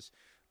 because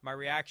my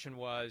reaction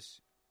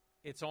was,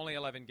 it's only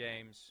 11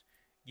 games.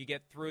 You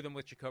get through them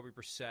with Jacoby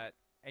Brissett,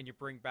 and you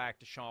bring back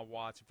Deshaun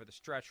Watson for the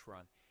stretch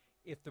run.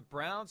 If the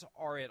Browns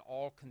are at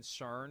all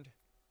concerned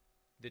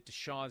that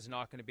Deshaun's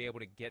not going to be able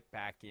to get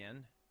back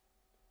in,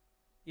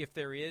 if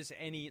there is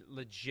any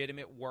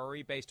legitimate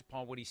worry based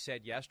upon what he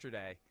said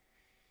yesterday,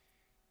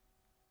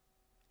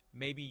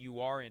 maybe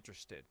you are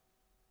interested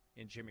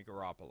in Jimmy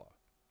Garoppolo,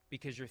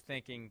 because you're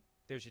thinking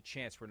there's a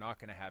chance we're not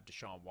going to have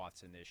Deshaun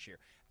Watson this year.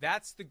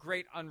 That's the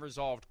great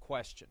unresolved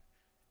question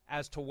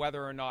as to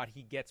whether or not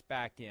he gets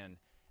back in,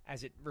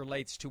 as it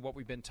relates to what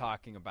we've been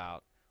talking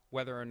about,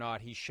 whether or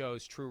not he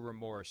shows true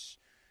remorse,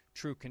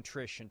 true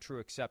contrition, true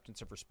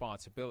acceptance of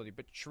responsibility.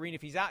 But, Shireen,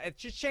 if he's out, it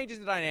just changes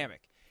the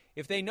dynamic.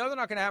 If they know they're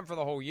not going to have him for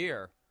the whole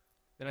year,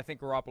 then I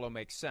think Garoppolo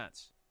makes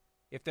sense.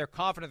 If they're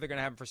confident they're going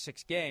to have him for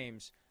 6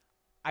 games,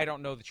 I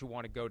don't know that you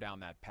want to go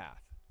down that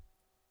path.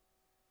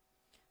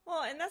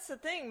 Well, and that's the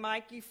thing,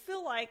 Mike. You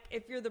feel like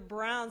if you're the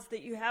Browns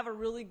that you have a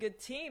really good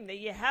team, that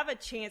you have a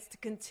chance to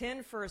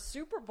contend for a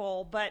Super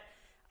Bowl, but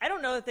I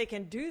don't know that they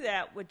can do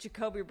that with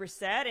Jacoby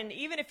Brissett. And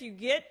even if you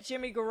get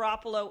Jimmy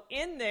Garoppolo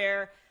in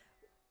there,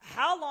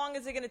 how long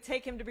is it going to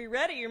take him to be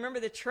ready? You remember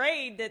the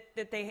trade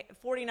that they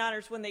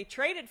 49ers, when they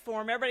traded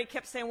for him, everybody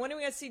kept saying, when are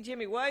we going to see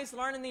Jimmy? Well, he's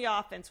learning the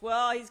offense.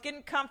 Well, he's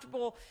getting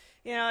comfortable.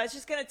 You know, it's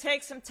just going to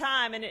take some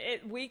time. And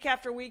week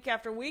after week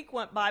after week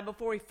went by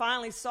before we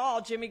finally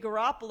saw Jimmy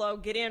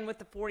Garoppolo get in with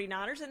the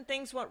 49ers, and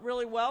things went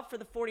really well for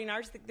the 49ers.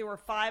 I think they were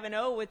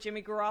 5-0 with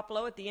Jimmy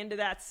Garoppolo at the end of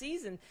that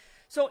season.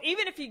 So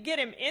even if you get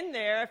him in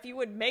there, if you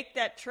would make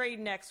that trade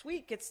next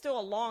week, it's still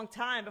a long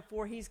time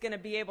before he's going to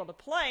be able to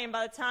play. And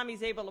by the time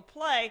he's able to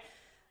play,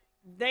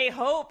 they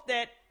hope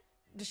that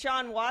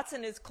Deshaun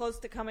Watson is close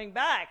to coming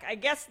back. I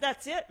guess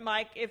that's it,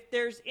 Mike. If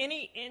there's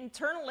any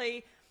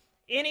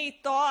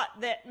thought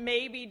that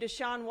maybe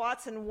Deshaun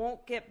Watson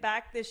won't get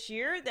back this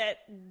year,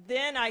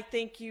 then I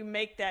think you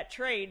make that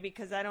trade,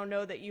 because I don't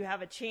know that you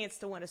have a chance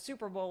to win a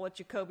Super Bowl with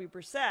Jacoby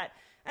Brissett.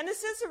 And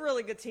this is a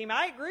really good team.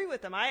 I agree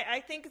with them.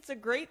 I think it's a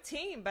great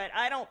team, but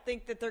I don't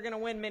think that they're going to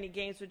win many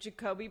games with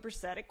Jacoby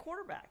Brissett at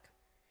quarterback.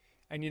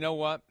 And you know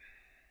what?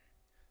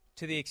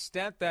 To the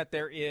extent that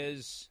there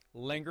is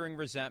lingering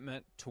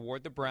resentment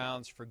toward the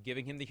Browns for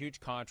giving him the huge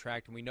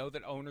contract, and we know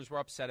that owners were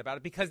upset about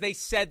it because they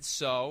said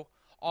so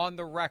on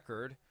the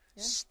record,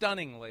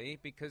 stunningly,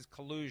 because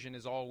collusion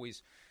is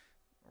always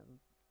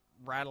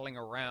rattling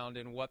around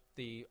in what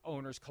the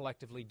owners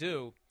collectively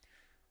do.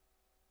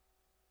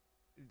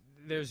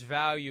 There's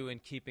value in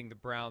keeping the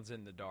Browns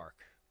in the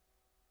dark.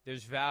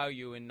 There's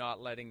value in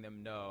not letting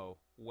them know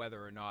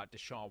whether or not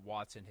Deshaun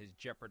Watson has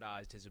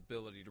jeopardized his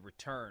ability to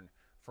return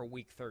for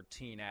Week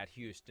 13 at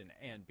Houston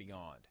and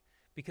beyond.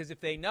 Because if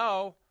they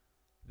know,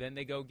 then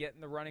they go get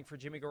in the running for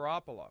Jimmy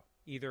Garoppolo,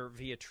 either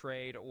via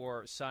trade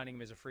or signing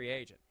him as a free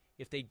agent.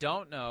 If they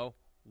don't know,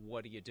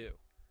 what do you do?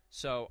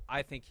 So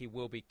I think he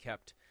will be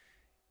kept.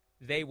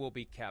 They will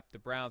be kept. The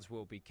Browns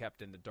will be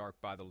kept in the dark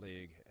by the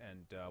league,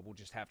 and we'll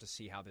just have to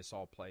see how this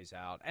all plays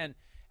out. And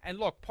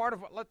look, part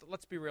of what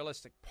let's be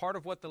realistic. Part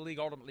of what the league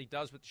ultimately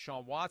does with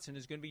Deshaun Watson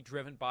is going to be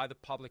driven by the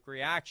public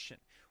reaction.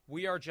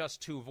 We are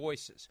just 2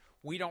 voices.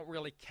 We don't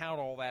really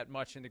count all that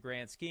much in the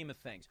grand scheme of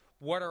things.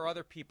 What are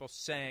other people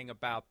saying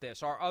about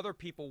this? Are other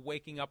people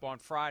waking up on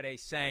Friday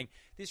saying,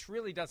 this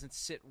really doesn't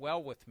sit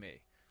well with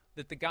me,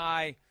 that the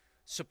guy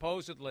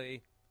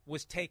supposedly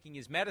was taking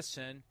his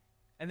medicine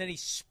and then he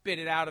spit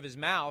it out of his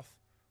mouth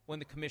when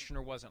the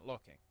commissioner wasn't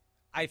looking?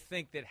 I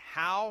think that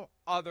how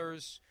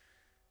others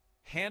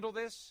handle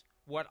this,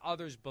 what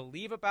others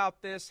believe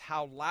about this,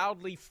 how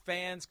loudly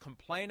fans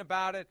complain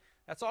about it,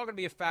 that's all going to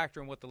be a factor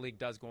in what the league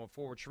does going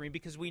forward, Shireen,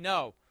 because we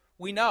know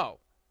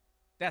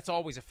that's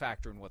always a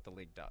factor in what the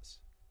league does.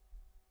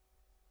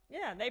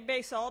 Yeah, they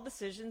base all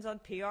decisions on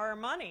PR or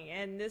money,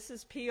 and this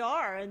is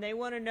PR, and they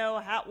want to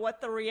know what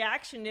the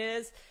reaction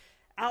is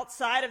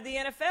outside of the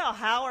NFL.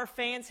 How are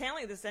fans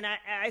handling this? And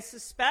I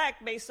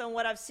suspect, based on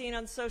what I've seen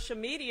on social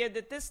media,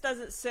 that this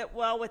doesn't sit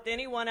well with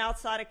anyone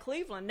outside of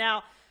Cleveland.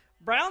 Now,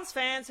 Browns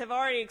fans have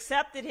already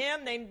accepted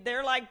him.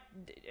 They're like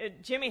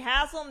Jimmy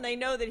Haslam. They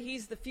know that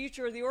he's the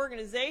future of the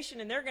organization,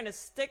 and they're going to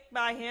stick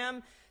by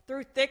him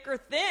through thick or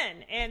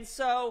thin. And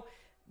so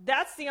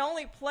that's the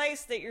only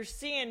place that you're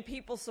seeing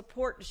people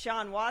support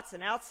Deshaun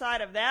Watson.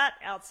 Outside of that,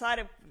 outside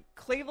of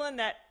Cleveland,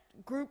 that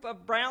group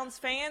of Browns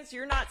fans,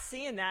 you're not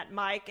seeing that,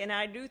 Mike. And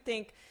I do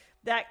think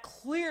that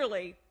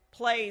clearly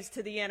plays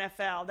to the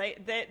NFL.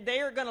 They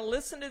are going to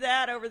listen to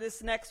that over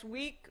this next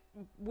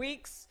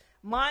weeks,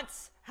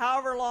 months,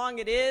 however long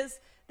it is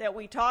that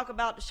we talk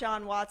about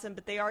Deshaun Watson,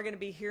 but they are going to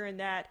be hearing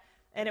that,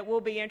 and it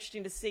will be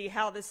interesting to see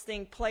how this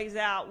thing plays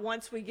out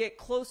once we get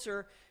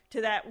closer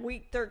to that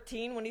week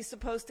 13 when he's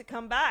supposed to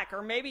come back,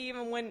 or maybe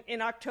even when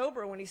in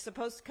October when he's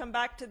supposed to come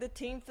back to the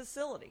team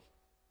facility.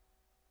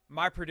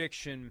 My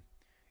prediction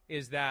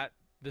is that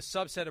the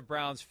subset of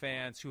Browns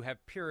fans who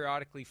have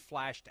periodically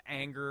flashed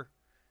anger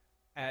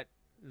at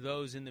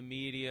those in the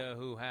media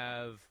who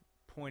have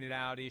pointed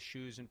out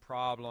issues and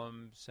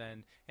problems,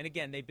 and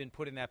again, they've been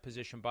put in that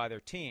position by their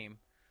team.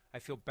 I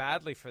feel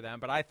badly for them,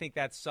 but I think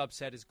that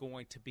subset is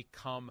going to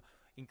become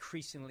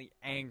increasingly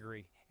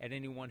angry at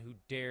anyone who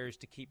dares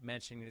to keep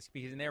mentioning this,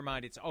 because in their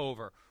mind it's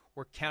over.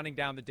 We're counting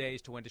down the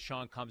days to when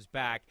Deshaun comes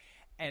back,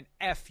 and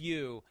F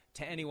you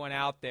to anyone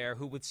out there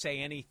who would say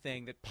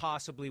anything that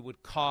possibly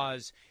would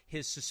cause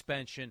his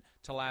suspension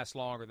to last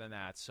longer than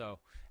that. So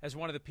as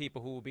one of the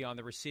people who will be on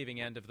the receiving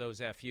end of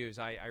those FUs,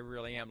 I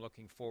really am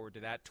looking forward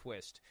to that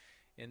twist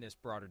in this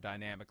broader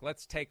dynamic.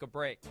 Let's take a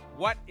break.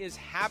 What is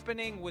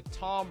happening with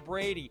Tom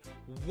Brady?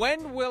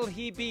 When will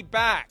he be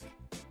back?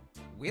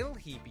 Will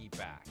he be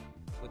back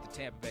with the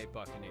Tampa Bay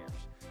Buccaneers?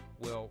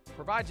 We'll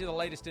provide you the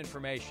latest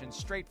information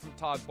straight from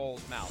Todd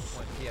Bowles' mouth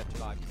when PFT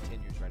Live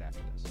continues right after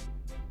this.